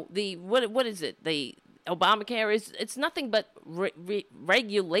what is it? The Obamacare it's nothing but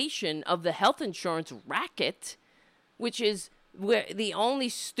regulation of the health insurance racket, which is we're the only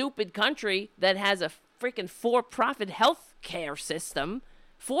stupid country that has a freaking for-profit health care system.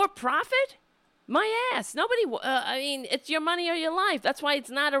 For-profit? My ass. Nobody, it's your money or your life. That's why it's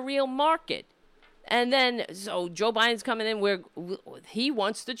not a real market. And then, so Joe Biden's coming in where he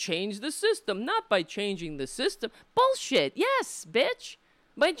wants to change the system, not by changing the system. Bullshit. Yes, bitch.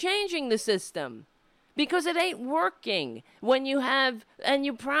 By changing the system. Because it ain't working. When you have, and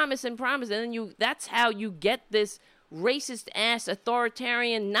you promise and promise, and then that's how you get this racist ass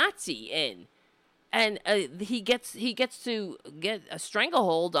authoritarian Nazi in, and he gets to get a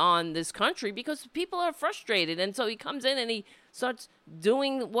stranglehold on this country because people are frustrated, and so he comes in and he starts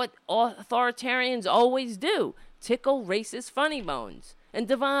doing what authoritarians always do: tickle racist funny bones and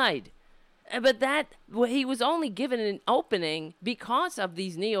divide. But he was only given an opening because of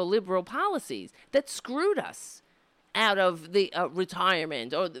these neoliberal policies that screwed us out of the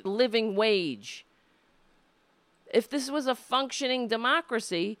retirement or the living wage. If this was a functioning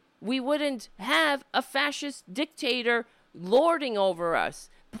democracy, we wouldn't have a fascist dictator lording over us,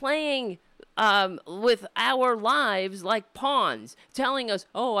 playing with our lives like pawns, telling us,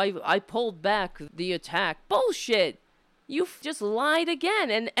 oh, I pulled back the attack. Bullshit. You just lied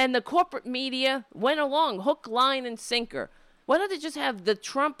again. And the corporate media went along, hook, line, and sinker. Why don't they just have the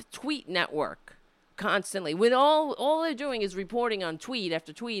Trump tweet network constantly? With all they're doing is reporting on tweet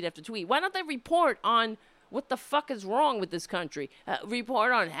after tweet after tweet. Why don't they report on what the fuck is wrong with this country?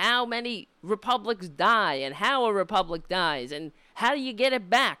 Report on how many republics die and how a republic dies and how do you get it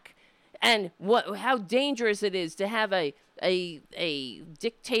back, and how dangerous it is to have a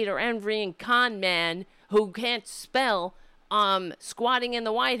dictator envying con man who can't spell squatting in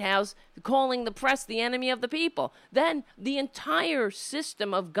the White House, calling the press the enemy of the people. Then the entire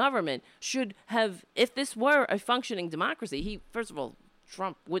system of government should have, if this were a functioning democracy, first of all,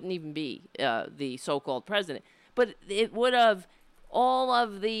 Trump wouldn't even be the so-called president. But it would have, all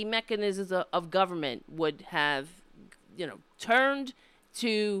of the mechanisms of government would have, turned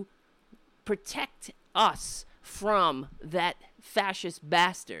to protect us from that fascist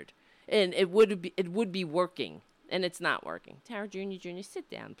bastard. And it would be working. And it's not working. Tara Jr., sit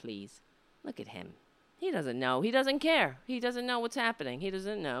down, please. Look at him. He doesn't know. He doesn't care. He doesn't know what's happening. He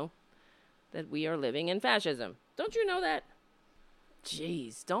doesn't know that we are living in fascism. Don't you know that?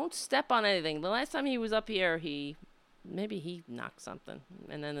 Jeez, don't step on anything. The last time he was up here, maybe he knocked something,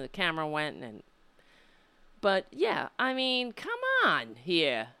 and then the camera went, but yeah, I mean, come on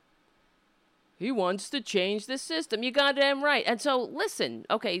here. he wants to change the system. You goddamn right. And so, listen,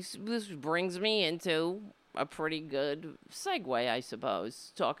 okay, so this brings me into a pretty good segue, I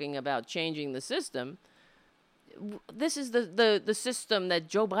suppose, talking about changing the system. This is the system that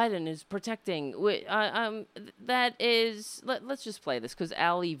Joe Biden is protecting. That is, let's just play this, because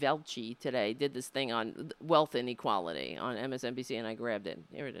Ali Velci today did this thing on wealth inequality on MSNBC, and I grabbed it.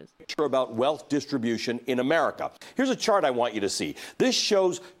 Here it is. About wealth distribution in America. Here's a chart I want you to see. This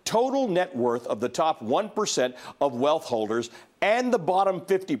shows total net worth of the top 1% of wealth holders and the bottom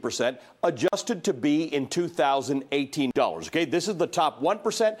 50% adjusted to be in 2018 dollars. Okay, this is the top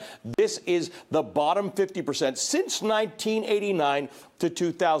 1%. This is the bottom 50% since 1989 to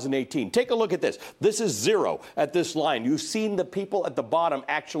 2018. Take a look at this. This is zero at this line. You've seen the people at the bottom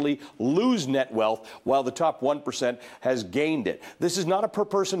actually lose net wealth while the top 1% has gained it. This is not a per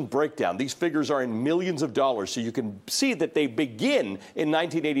person breakdown. These figures are in millions of dollars. So you can see that they begin in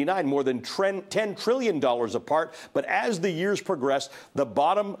 1989 more than $10 trillion apart. But as the years progress, the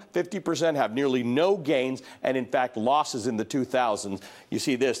bottom 50% have nearly no gains and, in fact, losses in the 2000s. You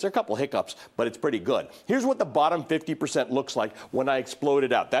see this. There are a couple hiccups, but it's pretty good. Here's what the bottom 50% looks like when I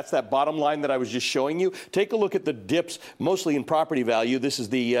exploded out. That's that bottom line that I was just showing you. Take a look at the dips, mostly in property value. This is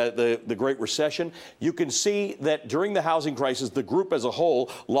the Great Recession. You can see that during the housing crisis, the group as a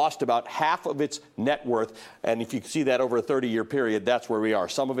whole lost about half of its net worth. And if you see that over a 30-year period, that's where we are.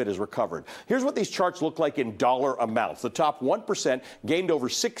 Some of it is recovered. Here's what these charts look like in dollar amounts. The top 1% gained over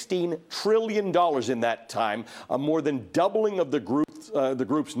 $16 trillion in that time, more than doubling of the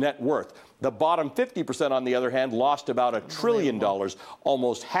group's net worth. The bottom 50%, on the other hand, lost about $1 trillion,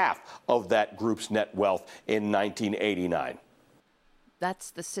 almost half of that group's net wealth in 1989. That's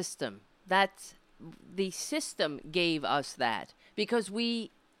the system. The system gave us that, because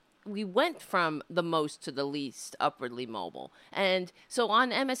we went from the most to the least upwardly mobile. And so on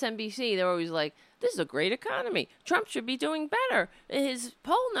MSNBC, they're always like, this is a great economy. Trump should be doing better. His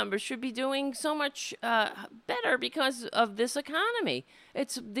poll numbers should be doing so much better because of this economy.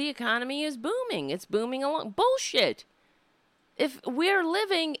 The economy is booming. It's booming along. Bullshit. If we're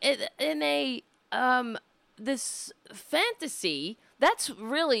living in a this fantasy, that's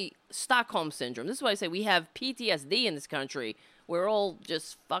really Stockholm Syndrome. This is why I say we have PTSD in this country. We're all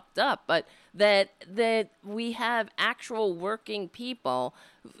just fucked up, but that we have actual working people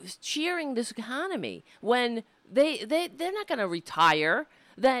cheering this economy when they're not going to retire.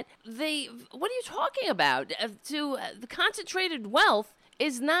 What are you talking about? The concentrated wealth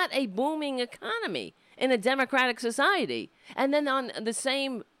is not a booming economy in a democratic society. And then in the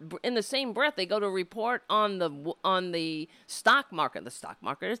same breath, they go to report on the stock market. The stock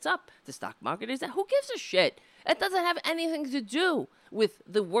market is up. The stock market is down. Who gives a shit? It doesn't have anything to do with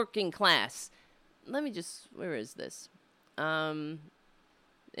the working class. Where is this?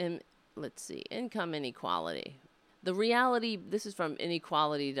 Let's see. Income inequality. The reality, this is from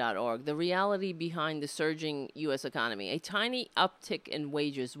inequality.org, the reality behind the surging U.S. economy. A tiny uptick in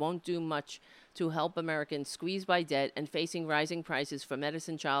wages won't do much to help Americans squeezed by debt and facing rising prices for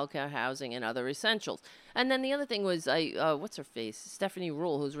medicine, childcare, housing, and other essentials. And then the other thing was, what's her face? Stephanie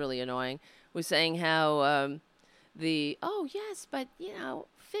Ruhle, who's really annoying, was saying how 50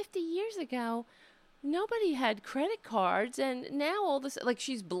 years ago, nobody had credit cards, and now all this, like,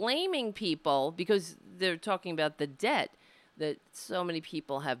 she's blaming people because they're talking about the debt, that so many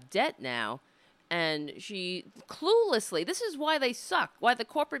people have debt now, and she cluelessly, this is why they suck, why the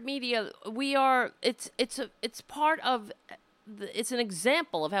corporate media, it's part of, it's an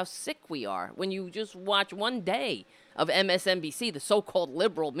example of how sick we are when you just watch one day of MSNBC, the so-called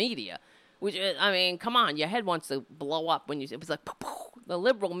liberal media. Which, I mean, come on, your head wants to blow up when it was like, the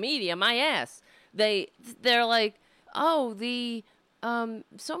liberal media, my ass. They're like, so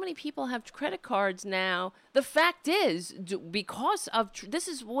many people have credit cards now. The fact is, because of,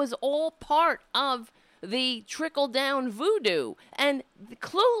 was all part of the trickle-down voodoo. And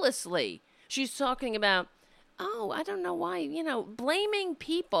cluelessly, she's talking about, I don't know why, blaming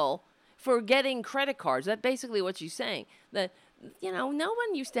people for getting credit cards. That's basically what she's saying. That, no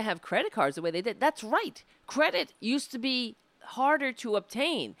one used to have credit cards the way they did. That's right. Credit used to be harder to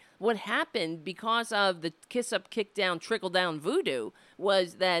obtain. What happened because of the kiss-up, kick-down, trickle-down voodoo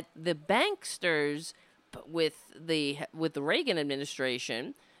was that the banksters with the Reagan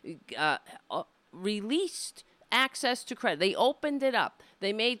administration released access to credit. They opened it up.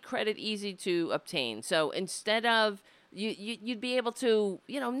 They made credit easy to obtain. So instead of you'd be able to,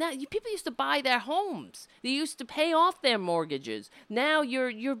 now people used to buy their homes. They used to pay off their mortgages. Now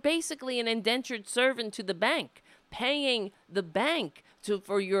you're basically an indentured servant to the bank, paying the bank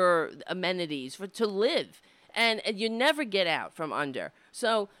for your amenities, to live. And you never get out from under.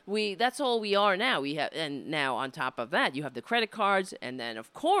 So that's all we are now. And now on top of that, you have the credit cards. And then,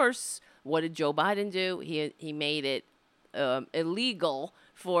 of course, what did Joe Biden do? He made it illegal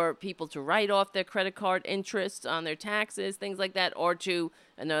for people to write off their credit card interest on their taxes, things like that, or to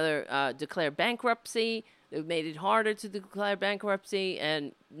declare bankruptcy. They've made it harder to declare bankruptcy,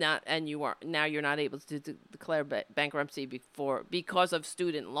 and you're not able to declare bankruptcy because of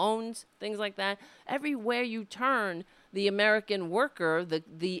student loans, things like that. Everywhere you turn, the American worker,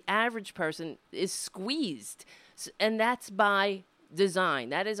 the average person, is squeezed, and that's by design.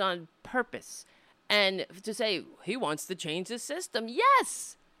 That is on purpose. And to say he wants to change the system,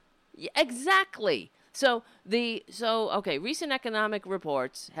 yes, exactly. So recent economic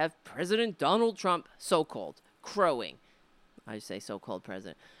reports have President Donald Trump, so-called, crowing. I say so-called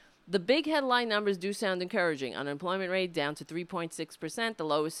president. The big headline numbers do sound encouraging. Unemployment rate down to 3.6%, the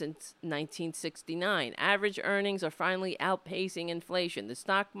lowest since 1969. Average earnings are finally outpacing inflation. The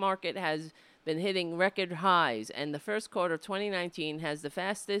stock market has been hitting record highs, and the first quarter of 2019 has the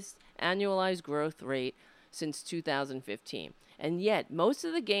fastest annualized growth rate since 2015. And yet, most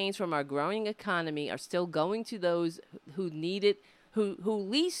of the gains from our growing economy are still going to those who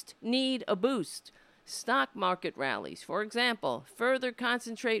least need a boost. Stock market rallies, for example, further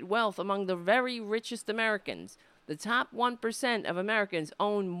concentrate wealth among the very richest Americans. The top 1% of Americans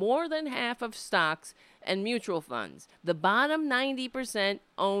own more than half of stocks and mutual funds. The bottom 90%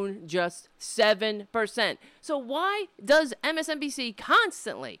 own just 7%. So why does MSNBC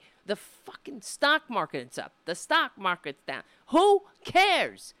constantly, the fucking stock market's up, the stock market's down? Who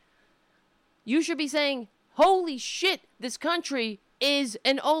cares? You should be saying, holy shit, this country is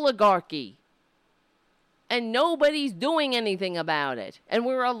an oligarchy. And nobody's doing anything about it. And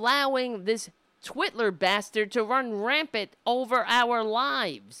we're allowing this Twitler bastard to run rampant over our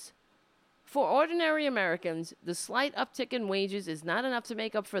lives. For ordinary Americans, the slight uptick in wages is not enough to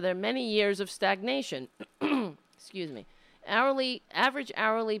make up for their many years of stagnation. Excuse me. Average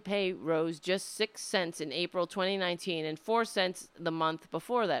hourly pay rose just 6 cents in April 2019 and 4 cents the month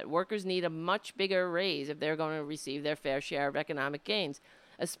before that. Workers need a much bigger raise if they're going to receive their fair share of economic gains,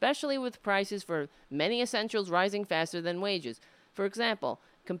 especially with prices for many essentials rising faster than wages. For example,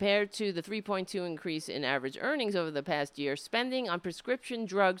 compared to the 3.2% increase in average earnings over the past year, spending on prescription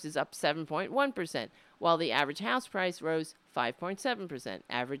drugs is up 7.1%, while the average house price rose 5.7%.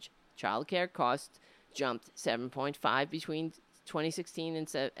 Average child care costs jumped 7.5% between 2016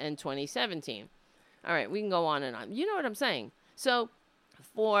 and 2017. All right, we can go on and on. You know what I'm saying? So,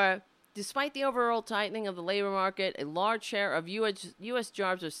 despite the overall tightening of the labor market, a large share of U.S.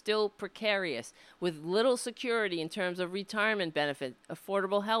 jobs are still precarious, with little security in terms of retirement benefit,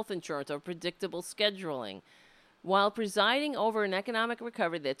 affordable health insurance, or predictable scheduling. While presiding over an economic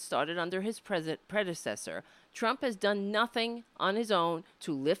recovery that started under his predecessor, Trump has done nothing on his own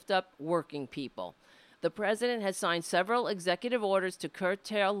to lift up working people. The president has signed several executive orders to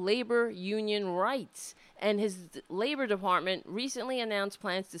curtail labor union rights, and his Labor Department recently announced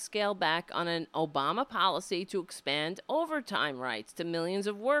plans to scale back on an Obama policy to expand overtime rights to millions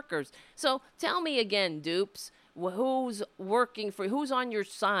of workers. So tell me again, dupes, who's on your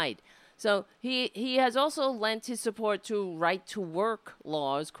side? So he has also lent his support to right-to-work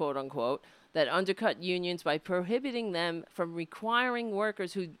laws, quote-unquote, that undercut unions by prohibiting them from requiring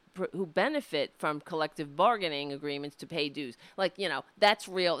workers who benefit from collective bargaining agreements to pay dues. Like, that's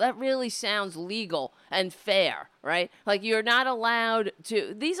real. That really sounds legal and fair, right? Like, you're not allowed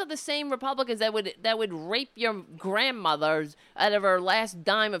to. These are the same Republicans that would rape your grandmothers out of her last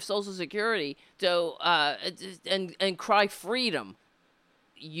dime of Social Security to and cry freedom.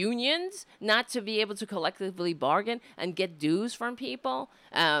 Unions not to be able to collectively bargain and get dues from people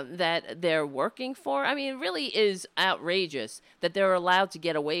that they're working for. I mean, it really is outrageous that they're allowed to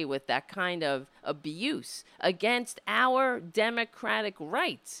get away with that kind of abuse against our democratic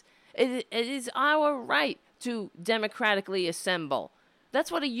rights. It is our right to democratically assemble.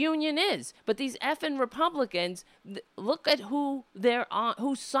 That's what a union is. But these effing Republicans, look at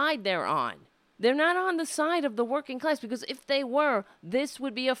whose side they're on. They're not on the side of the working class, because if they were, this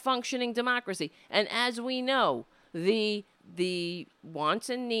would be a functioning democracy. And as we know, the wants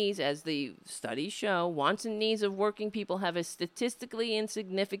and needs, as the studies show, wants and needs of working people have a statistically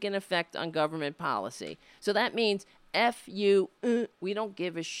insignificant effect on government policy. So that means F you, we don't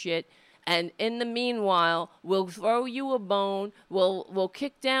give a shit. And in the meanwhile, we'll throw you a bone. We'll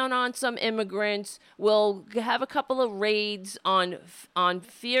kick down on some immigrants. We'll have a couple of raids on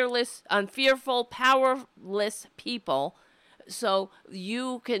fearful, powerless people, so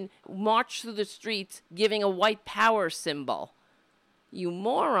you can march through the streets giving a white power symbol. You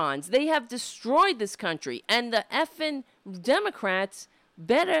morons! They have destroyed this country, and the effing Democrats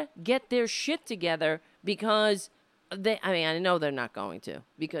better get their shit together because I know they're not going to,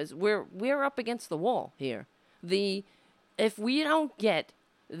 because we're up against the wall here. If we don't get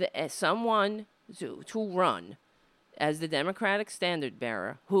someone to run as the Democratic standard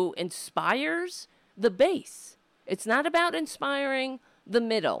bearer who inspires the base, it's not about inspiring the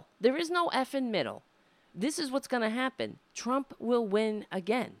middle. There is no effing middle. This is what's going to happen. Trump will win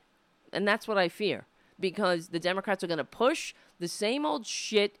again. And that's what I fear, because the Democrats are going to push the same old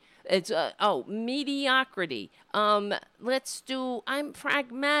shit. It's, mediocrity. I'm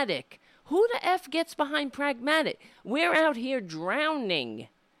pragmatic. Who the F gets behind pragmatic? We're out here drowning.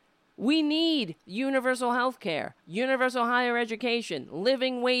 We need universal health care, universal higher education,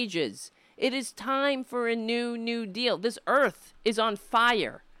 living wages. It is time for a new deal. This earth is on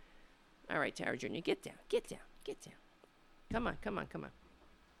fire. All right, Tara Jr., get down. Come on.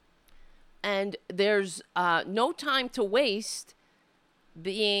 And there's no time to waste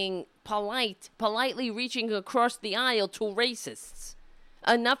being politely reaching across the aisle to racists.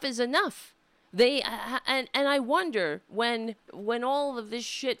 Enough is enough. And I wonder when all of this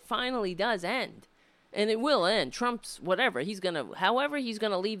shit finally does end, and it will end. Trump's however he's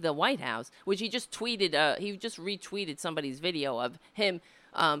gonna leave the White House, which he just tweeted. He just retweeted somebody's video of him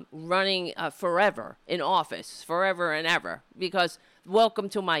running forever in office, forever and ever. Because welcome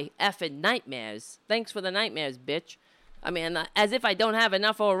to my effing nightmares. Thanks for the nightmares, bitch. I mean, as if I don't have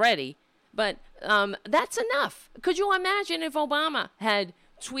enough already. But that's enough. Could you imagine if Obama had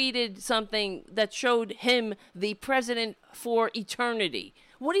tweeted something that showed him the president for eternity?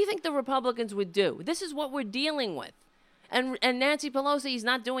 What do you think the Republicans would do? This is what we're dealing with. And Nancy Pelosi is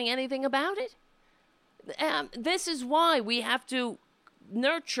not doing anything about it? This is why we have to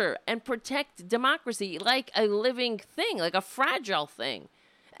nurture and protect democracy like a living thing, like a fragile thing.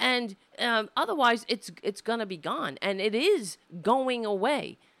 And otherwise, it's going to be gone. And it is going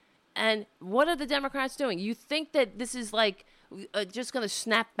away. And what are the Democrats doing? You think that this is like just going to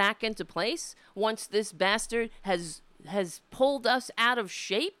snap back into place once this bastard has pulled us out of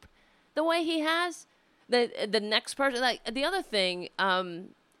shape the way he has? The next person, like the other thing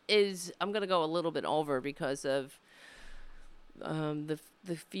is, I'm going to go a little bit over because of the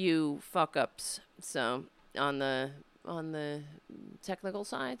few fuck ups. So on the technical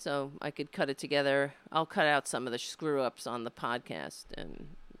side, so I could cut it together. I'll cut out some of the screw ups on the podcast, and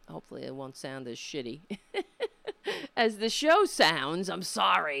hopefully it won't sound as shitty as the show sounds. I'm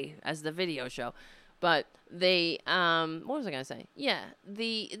sorry, as the video show. But what was I gonna say? Yeah,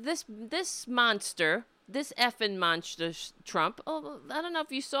 this monster, this effing monster, Trump. Oh, I don't know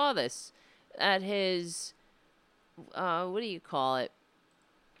if you saw this at his what do you call it?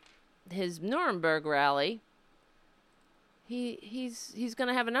 His Nuremberg rally. He's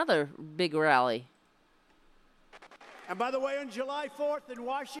gonna have another big rally. And by the way, on July 4th in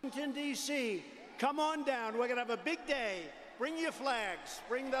Washington, D.C., come on down. We're going to have a big day. Bring your flags.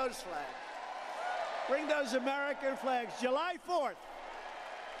 Bring those flags. Bring those American flags. July 4th.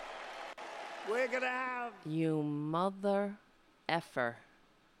 We're going to have... You mother effer.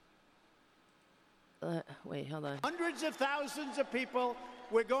 Wait, hold on. Hundreds of thousands of people.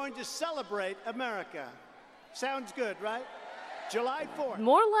 We're going to celebrate America. Sounds good, right? July 4th.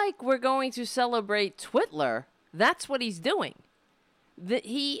 More like we're going to celebrate Twitler. That's what he's doing.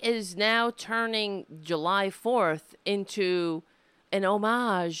 He is now turning July 4th into an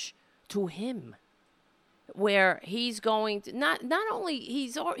homage to him, where he's going to not only he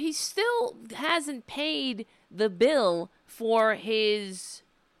still hasn't paid the bill for his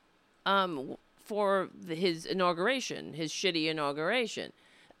inauguration, his shitty inauguration,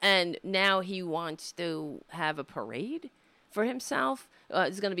 and now he wants to have a parade for himself.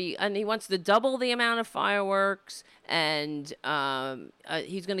 It's going to be, and he wants to double the amount of fireworks, and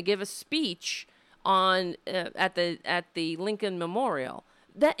he's going to give a speech on at the Lincoln Memorial.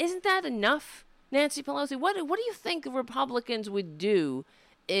 Isn't that enough, Nancy Pelosi? What do you think the Republicans would do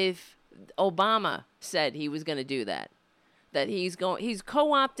if Obama said he was going to do that? That he's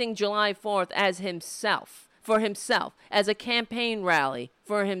co-opting July 4th as himself, as a campaign rally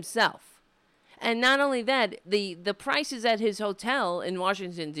for himself. And not only that, the prices at his hotel in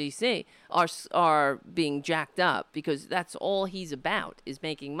Washington, D.C. are being jacked up, because that's all he's about, is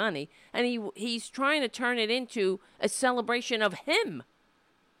making money. And he's trying to turn it into a celebration of him.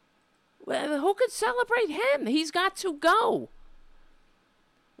 Well, who could celebrate him? He's got to go.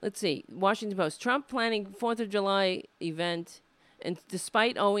 Let's see. Washington Post. Trump planning 4th of July event, and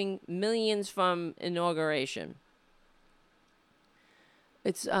despite owing millions from inauguration.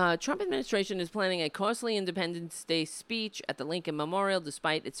 It's Trump administration is planning a costly Independence Day speech at the Lincoln Memorial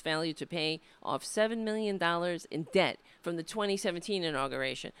despite its failure to pay off $7 million in debt from the 2017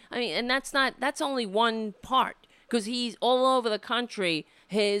 inauguration. I mean, and that's only one part, because he's all over the country.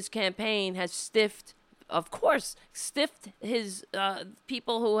 His campaign has stiffed his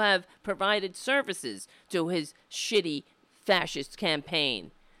people who have provided services to his shitty fascist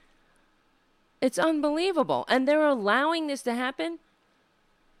campaign. It's unbelievable. And they're allowing this to happen?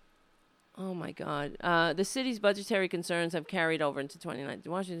 Oh, my God. The city's budgetary concerns have carried over into 2019.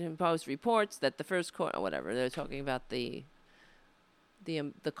 The Washington Post reports that the first quarter, whatever, they're talking about the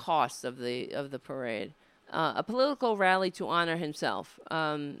costs of the parade. A political rally to honor himself.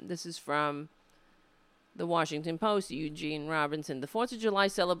 This is from the Washington Post, Eugene Robinson. The 4th of July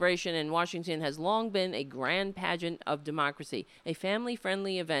celebration in Washington has long been a grand pageant of democracy, a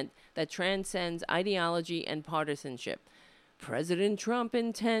family-friendly event that transcends ideology and partisanship. President Trump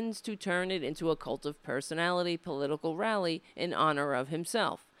intends to turn it into a cult of personality political rally in honor of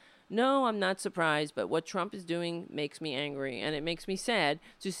himself. No, I'm not surprised, but what Trump is doing makes me angry, and it makes me sad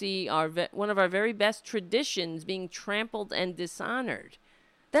to see one of our very best traditions being trampled and dishonored.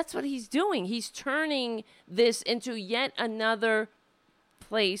 That's what he's doing. He's turning this into yet another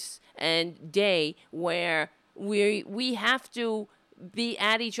place and day where we have to be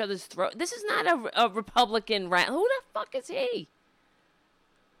at each other's throat. This is not a Republican rally. Who the fuck is he?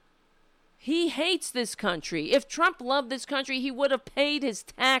 He hates this country. If Trump loved this country, he would have paid his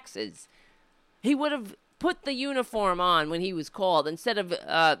taxes. He would have put the uniform on when he was called instead of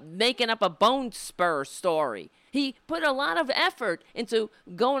making up a bone spur story. He put a lot of effort into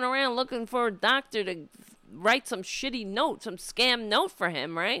going around looking for a doctor to write some shitty note, some scam note for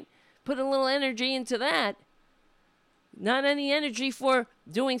him, right? Put a little energy into that. Not any energy for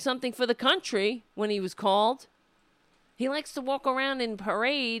doing something for the country when he was called. He likes to walk around in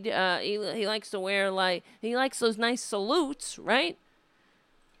parade. He likes to wear, he likes those nice salutes, right?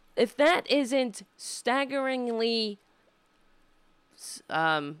 If that isn't staggeringly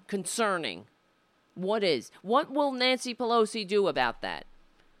concerning, what is? What will Nancy Pelosi do about that?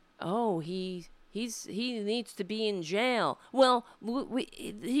 Oh, he needs to be in jail. Well,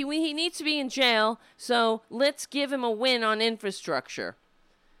 he needs to be in jail, so let's give him a win on infrastructure.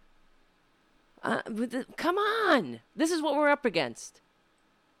 Come on. This is what we're up against.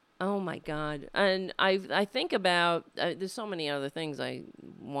 Oh, my God. And I think about, there's so many other things I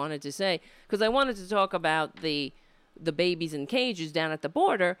wanted to say, because I wanted to talk about the babies in cages down at the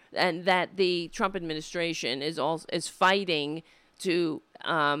border, and that the Trump administration is fighting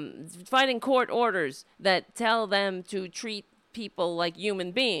fighting court orders that tell them to treat people like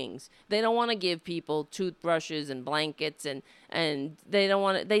human beings. They don't want to give people toothbrushes and blankets, and they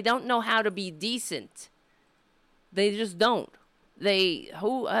don't know how to be decent. They just don't.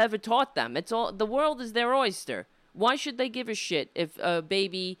 Whoever taught them? The world is their oyster. Why should they give a shit if a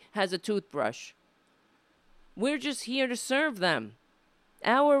baby has a toothbrush? We're just here to serve them.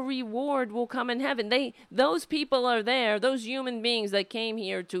 Our reward will come in heaven. Those people are there, those human beings that came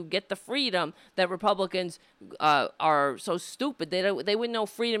here to get the freedom that Republicans are so stupid. They wouldn't know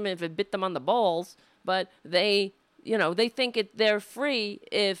freedom if it bit them on the balls, but they think they're free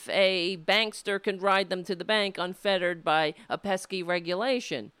if a bankster can ride them to the bank unfettered by a pesky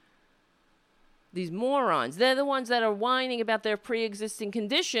regulation. These morons, they're the ones that are whining about their pre-existing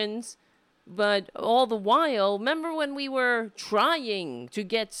conditions. But all the while, remember when we were trying to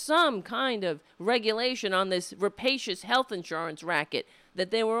get some kind of regulation on this rapacious health insurance racket, that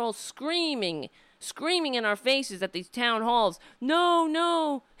they were all screaming in our faces at these town halls,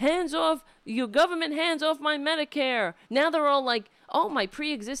 no, hands off, your government, hands off my Medicare. Now they're all like, oh, my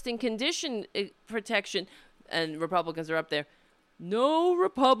pre-existing condition protection. And Republicans are up there. No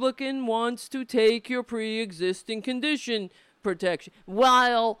Republican wants to take your pre-existing condition protection,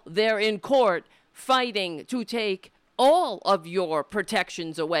 while they're in court fighting to take all of your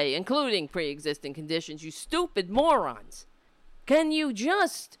protections away, including pre-existing conditions. You stupid morons. Can you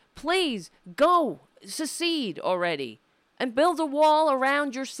just please go secede already and build a wall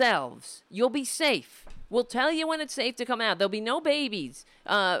around yourselves? You'll be safe. We'll tell you when it's safe to come out. There'll be no babies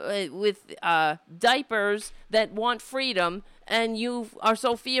with diapers that want freedom, and you are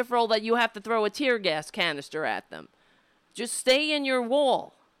so fearful that you have to throw a tear gas canister at them. Just stay in your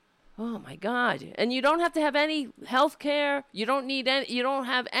wall. Oh, my God. And you don't have to have any health care. You don't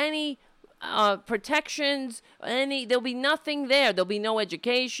have any protections. There'll be nothing there. There'll be no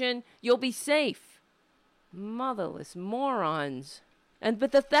education. You'll be safe. Motherless morons.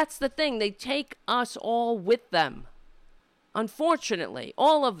 But that's the thing. They take us all with them. Unfortunately,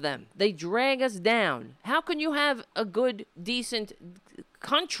 all of them. They drag us down. How can you have a good, decent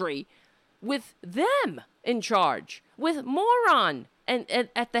country with them in charge, with moron and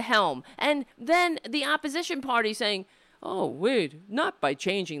at the helm, and then the opposition party saying, oh, wait, not by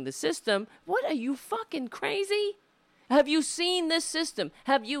changing the system. What, are you fucking crazy? Have you seen this system?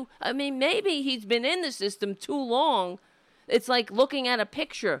 Maybe he's been in the system too long. It's like looking at a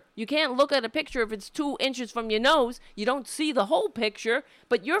picture. You can't look at a picture if it's 2 inches from your nose. You don't see the whole picture,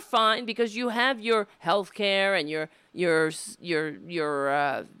 but you're fine because you have your health care and your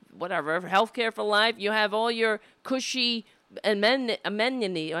whatever, health care for life. You have all your cushy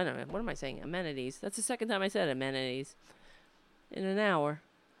amenities. I don't know, what am I saying? Amenities. That's the second time I said amenities in an hour.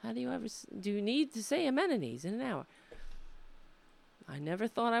 How do you need to say amenities in an hour? I never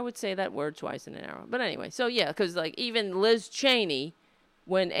thought I would say that word twice in an hour. But anyway, so yeah, because like even Liz Cheney,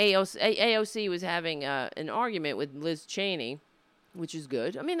 when AOC was having an argument with Liz Cheney, which is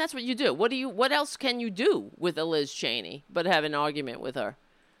good. I mean, that's what you do. What else can you do with a Liz Cheney but have an argument with her?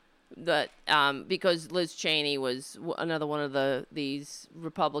 Because Liz Cheney was another one of these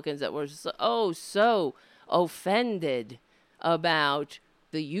Republicans that were so offended about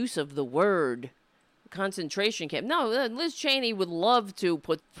the use of the word concentration camp. No, Liz Cheney would love to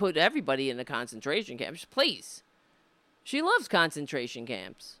put everybody in the concentration camps, please. She loves concentration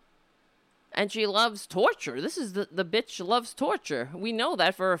camps. And she loves torture. This is the bitch loves torture. We know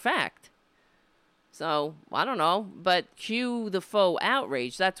that for a fact. So, I don't know, but cue the faux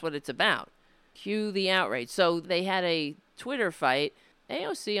outrage. That's what it's about. Cue the outrage. So, they had a Twitter fight.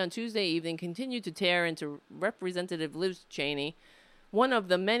 AOC on Tuesday evening continued to tear into Representative Liz Cheney, one of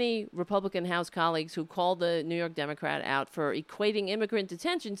the many Republican House colleagues who called the New York Democrat out for equating immigrant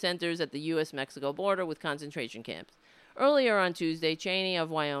detention centers at the U.S.-Mexico border with concentration camps. Earlier on Tuesday, Cheney of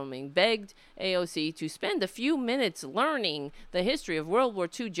Wyoming begged AOC to spend a few minutes learning the history of World War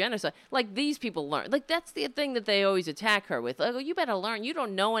II genocide. Like, these people learn. Like, that's the thing that they always attack her with. Like, oh, you better learn. You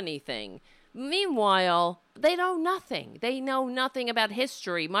don't know anything. Meanwhile, they know nothing. They know nothing about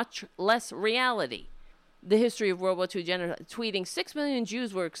history, much less reality. The history of World War II genocide, tweeting 6 million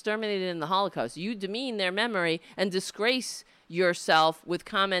Jews were exterminated in the Holocaust. You demean their memory and disgrace yourself with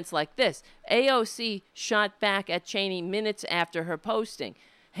comments like this. AOC shot back at Cheney minutes after her posting.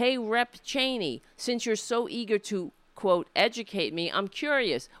 Hey, Rep. Cheney, since you're so eager to, quote, educate me, I'm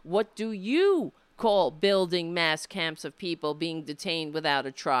curious. What do you call building mass camps of people being detained without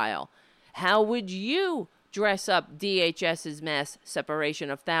a trial? How would you dress up DHS's mass separation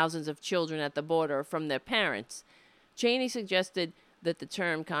of thousands of children at the border from their parents? Cheney suggested that the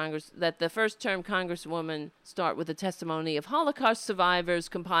first-term Congresswoman start with a testimony of Holocaust survivors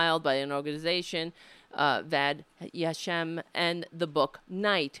compiled by an organization, Vad Yashem, and the book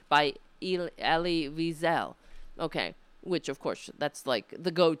Night by Elie Wiesel. Okay, which, of course, that's like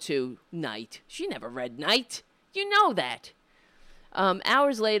the go-to Night. She never read Night. You know that.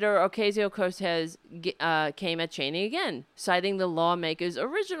 Hours later, Ocasio-Cortez came at Cheney again, citing the lawmaker's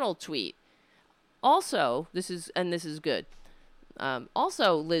original tweet. Also, this is good.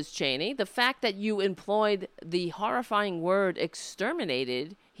 Also, Liz Cheney, the fact that you employed the horrifying word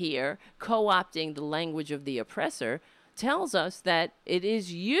exterminated here, co-opting the language of the oppressor, tells us that it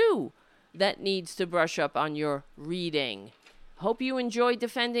is you that needs to brush up on your reading. Hope you enjoy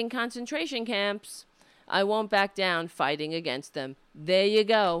defending concentration camps. I won't back down fighting against them. There you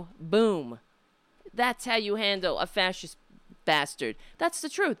go. Boom. That's how you handle a fascist bastard. That's the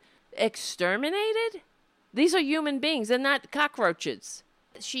truth. Exterminated? These are human beings. They're not cockroaches.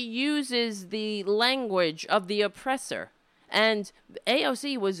 She uses the language of the oppressor. And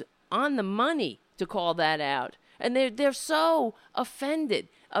AOC was on the money to call that out. And they're so offended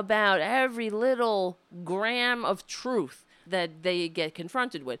about every little gram of truth that they get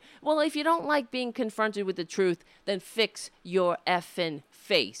confronted with. Well, if you don't like being confronted with the truth, then fix your effing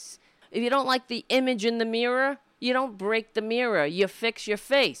face. If you don't like the image in the mirror, you don't break the mirror. You fix your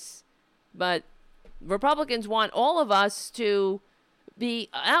face. But Republicans want all of us to be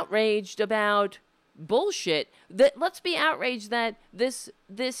outraged about bullshit. Let's be outraged that this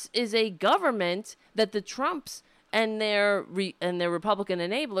is a government that the Trumps and their Republican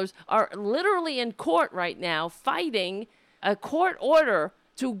enablers are literally in court right now fighting a court order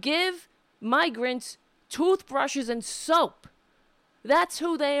to give migrants toothbrushes and soap. That's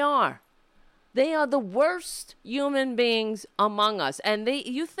who they are. They are the worst human beings among us. And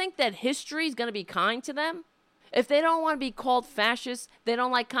you think that history is going to be kind to them? If they don't want to be called fascists, they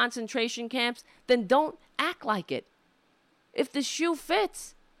don't like concentration camps, then don't act like it. If the shoe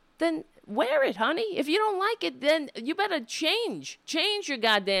fits, then wear it, honey. If you don't like it, then you better change. Change your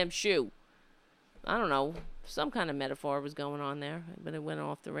goddamn shoe. I don't know. Some kind of metaphor was going on there, but it went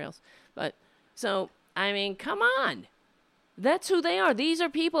off the rails. But, so, I mean, come on. That's who they are. These are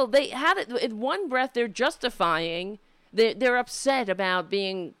people. They had it in one breath. They're justifying. They're upset about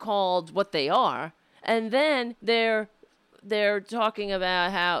being called what they are, and then they're talking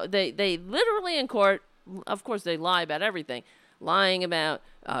about how they literally in court. Of course, they lie about everything, lying about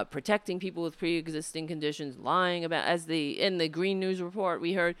protecting people with pre-existing conditions, lying about, as in the Green News report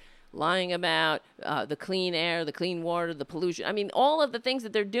we heard, lying about the clean air, the clean water, the pollution. I mean, all of the things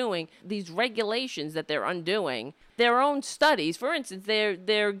that they're doing, these regulations that they're undoing, their own studies. For instance,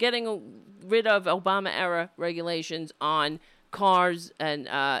 they're getting rid of Obama-era regulations on cars and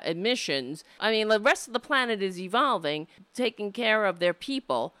emissions. I mean, the rest of the planet is evolving, taking care of their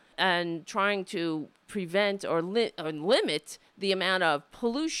people and trying to prevent or limit the amount of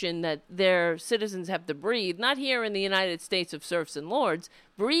pollution that their citizens have to breathe. Not here in the United States of serfs and lords.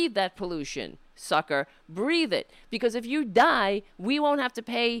 Breathe that pollution, sucker. Breathe it. Because if you die, we won't have to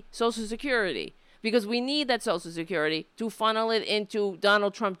pay Social Security. Because we need that Social Security to funnel it into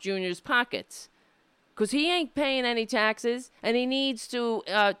Donald Trump Jr.'s pockets. Because he ain't paying any taxes, and he needs to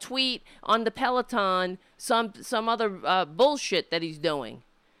tweet on the Peloton some other bullshit that he's doing.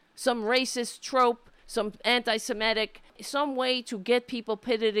 Some racist trope, some anti-Semitic, some way to get people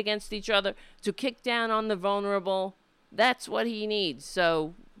pitted against each other, to kick down on the vulnerable. That's what he needs.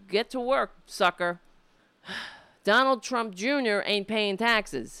 So get to work, sucker. Donald Trump Jr. ain't paying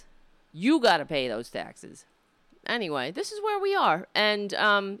taxes. You got to pay those taxes. Anyway, this is where we are. And,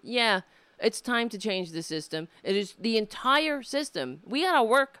 yeah, it's time to change the system. It is the entire system. We got our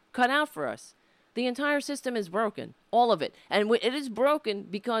work cut out for us. The entire system is broken. All of it. And it is broken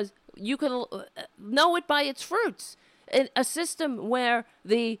because you can know it by its fruits. A system where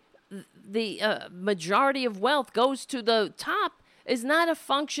the majority of wealth goes to the top is not a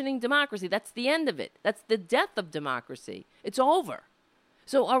functioning democracy. That's the end of it. That's the death of democracy. It's over.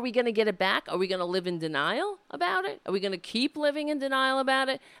 So are we going to get it back? Are we going to live in denial about it? Are we going to keep living in denial about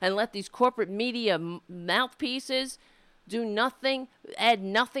it and let these corporate media mouthpieces do nothing, add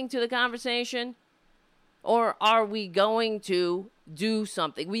nothing to the conversation? Or are we going to do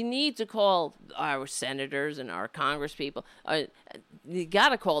something? We need to call our senators and our congresspeople. You got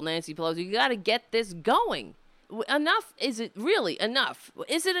to call Nancy Pelosi. You got to get this going. Enough? Is it really enough?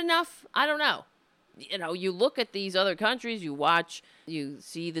 Is it enough? I don't know. You know, you look at these other countries, you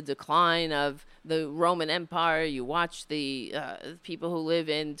see the decline of the Roman Empire, you watch the people who live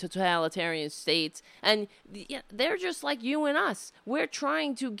in totalitarian states, and they're just like you and us. We're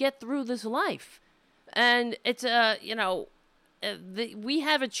trying to get through this life. And it's, we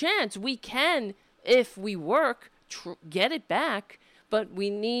have a chance. We can, if we work, get it back, but we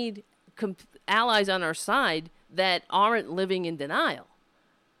need allies on our side that aren't living in denial,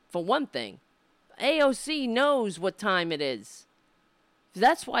 for one thing. AOC knows what time it is.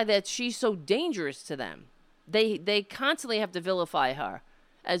 That's why she's so dangerous to them. They constantly have to vilify her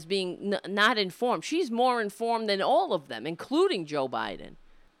as being not informed. She's more informed than all of them, including Joe Biden.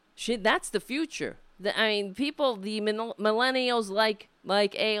 That's the future. The millennials like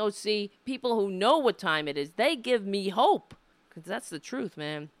AOC, people who know what time it is, they give me hope. Because that's the truth,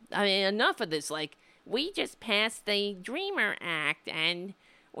 man. I mean, enough of this. Like, we just passed the Dreamer Act and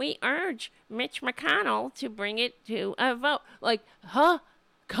we urge Mitch McConnell to bring it to a vote. Like, huh?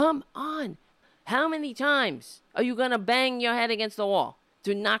 Come on. How many times are you going to bang your head against the wall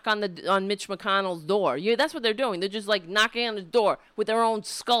to knock on Mitch McConnell's door? That's what they're doing. They're just like knocking on the door with their own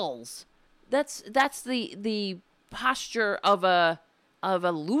skulls. That's the posture of a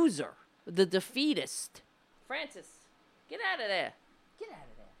loser, the defeatist. Francis, get out of there. Get out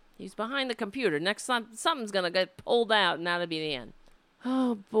of there. He's behind the computer. Next time, something's going to get pulled out and that'll be the end.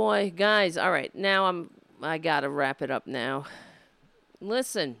 Oh, boy, guys. All right, now I got to wrap it up now.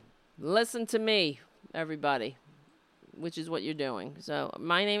 Listen to me, everybody, which is what you're doing. So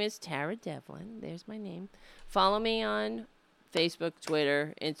my name is Tara Devlin. There's my name. Follow me on Facebook,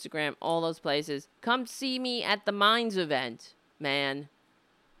 Twitter, Instagram, all those places. Come see me at the Minds event, man.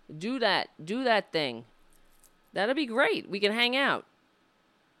 Do that thing. That'll be great. We can hang out.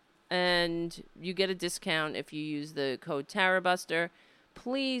 And you get a discount if you use the code TaraBuster.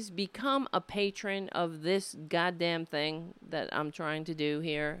 Please become a patron of this goddamn thing that I'm trying to do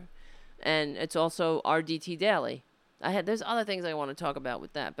here. And it's also RDT Daily. There's other things I want to talk about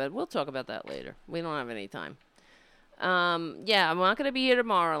with that, but we'll talk about that later. We don't have any time. Yeah, I'm not going to be here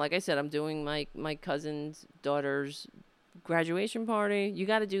tomorrow. Like I said, I'm doing my cousin's daughter's graduation party. You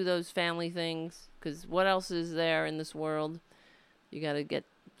got to do those family things, because what else is there in this world? You got to get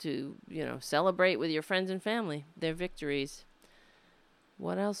to, celebrate with your friends and family, their victories.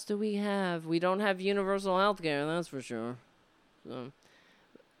 What else do we have? We don't have universal health care, that's for sure. So,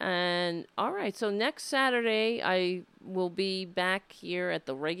 And all right, so next Saturday I will be back here at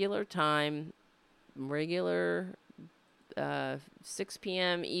the regular time, regular 6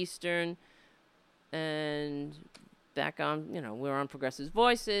 p.m. Eastern, and back on, we're on Progressive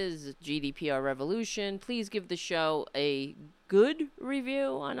Voices, GDPR Revolution. Please give the show a good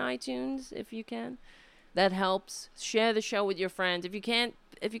review on iTunes if you can. That helps. Share the show with your friends. If you can't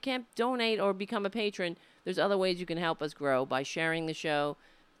donate or become a patron, there's other ways you can help us grow by sharing the show,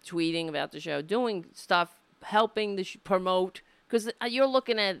 tweeting about the show, doing stuff, helping the promote. Because you're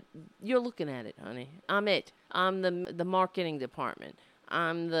looking at it, honey. I'm it. I'm the marketing department.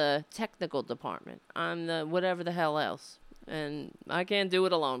 I'm the technical department. I'm the whatever the hell else. And I can't do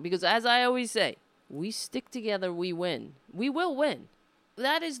it alone. Because as I always say, we stick together, we win. We will win.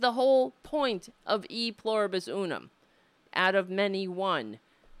 That is the whole point of E Pluribus Unum. Out of many, one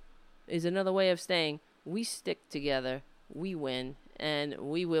is another way of saying we stick together, we win, and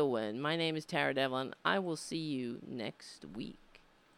we will win. My name is Tara Devlin. I will see you next week.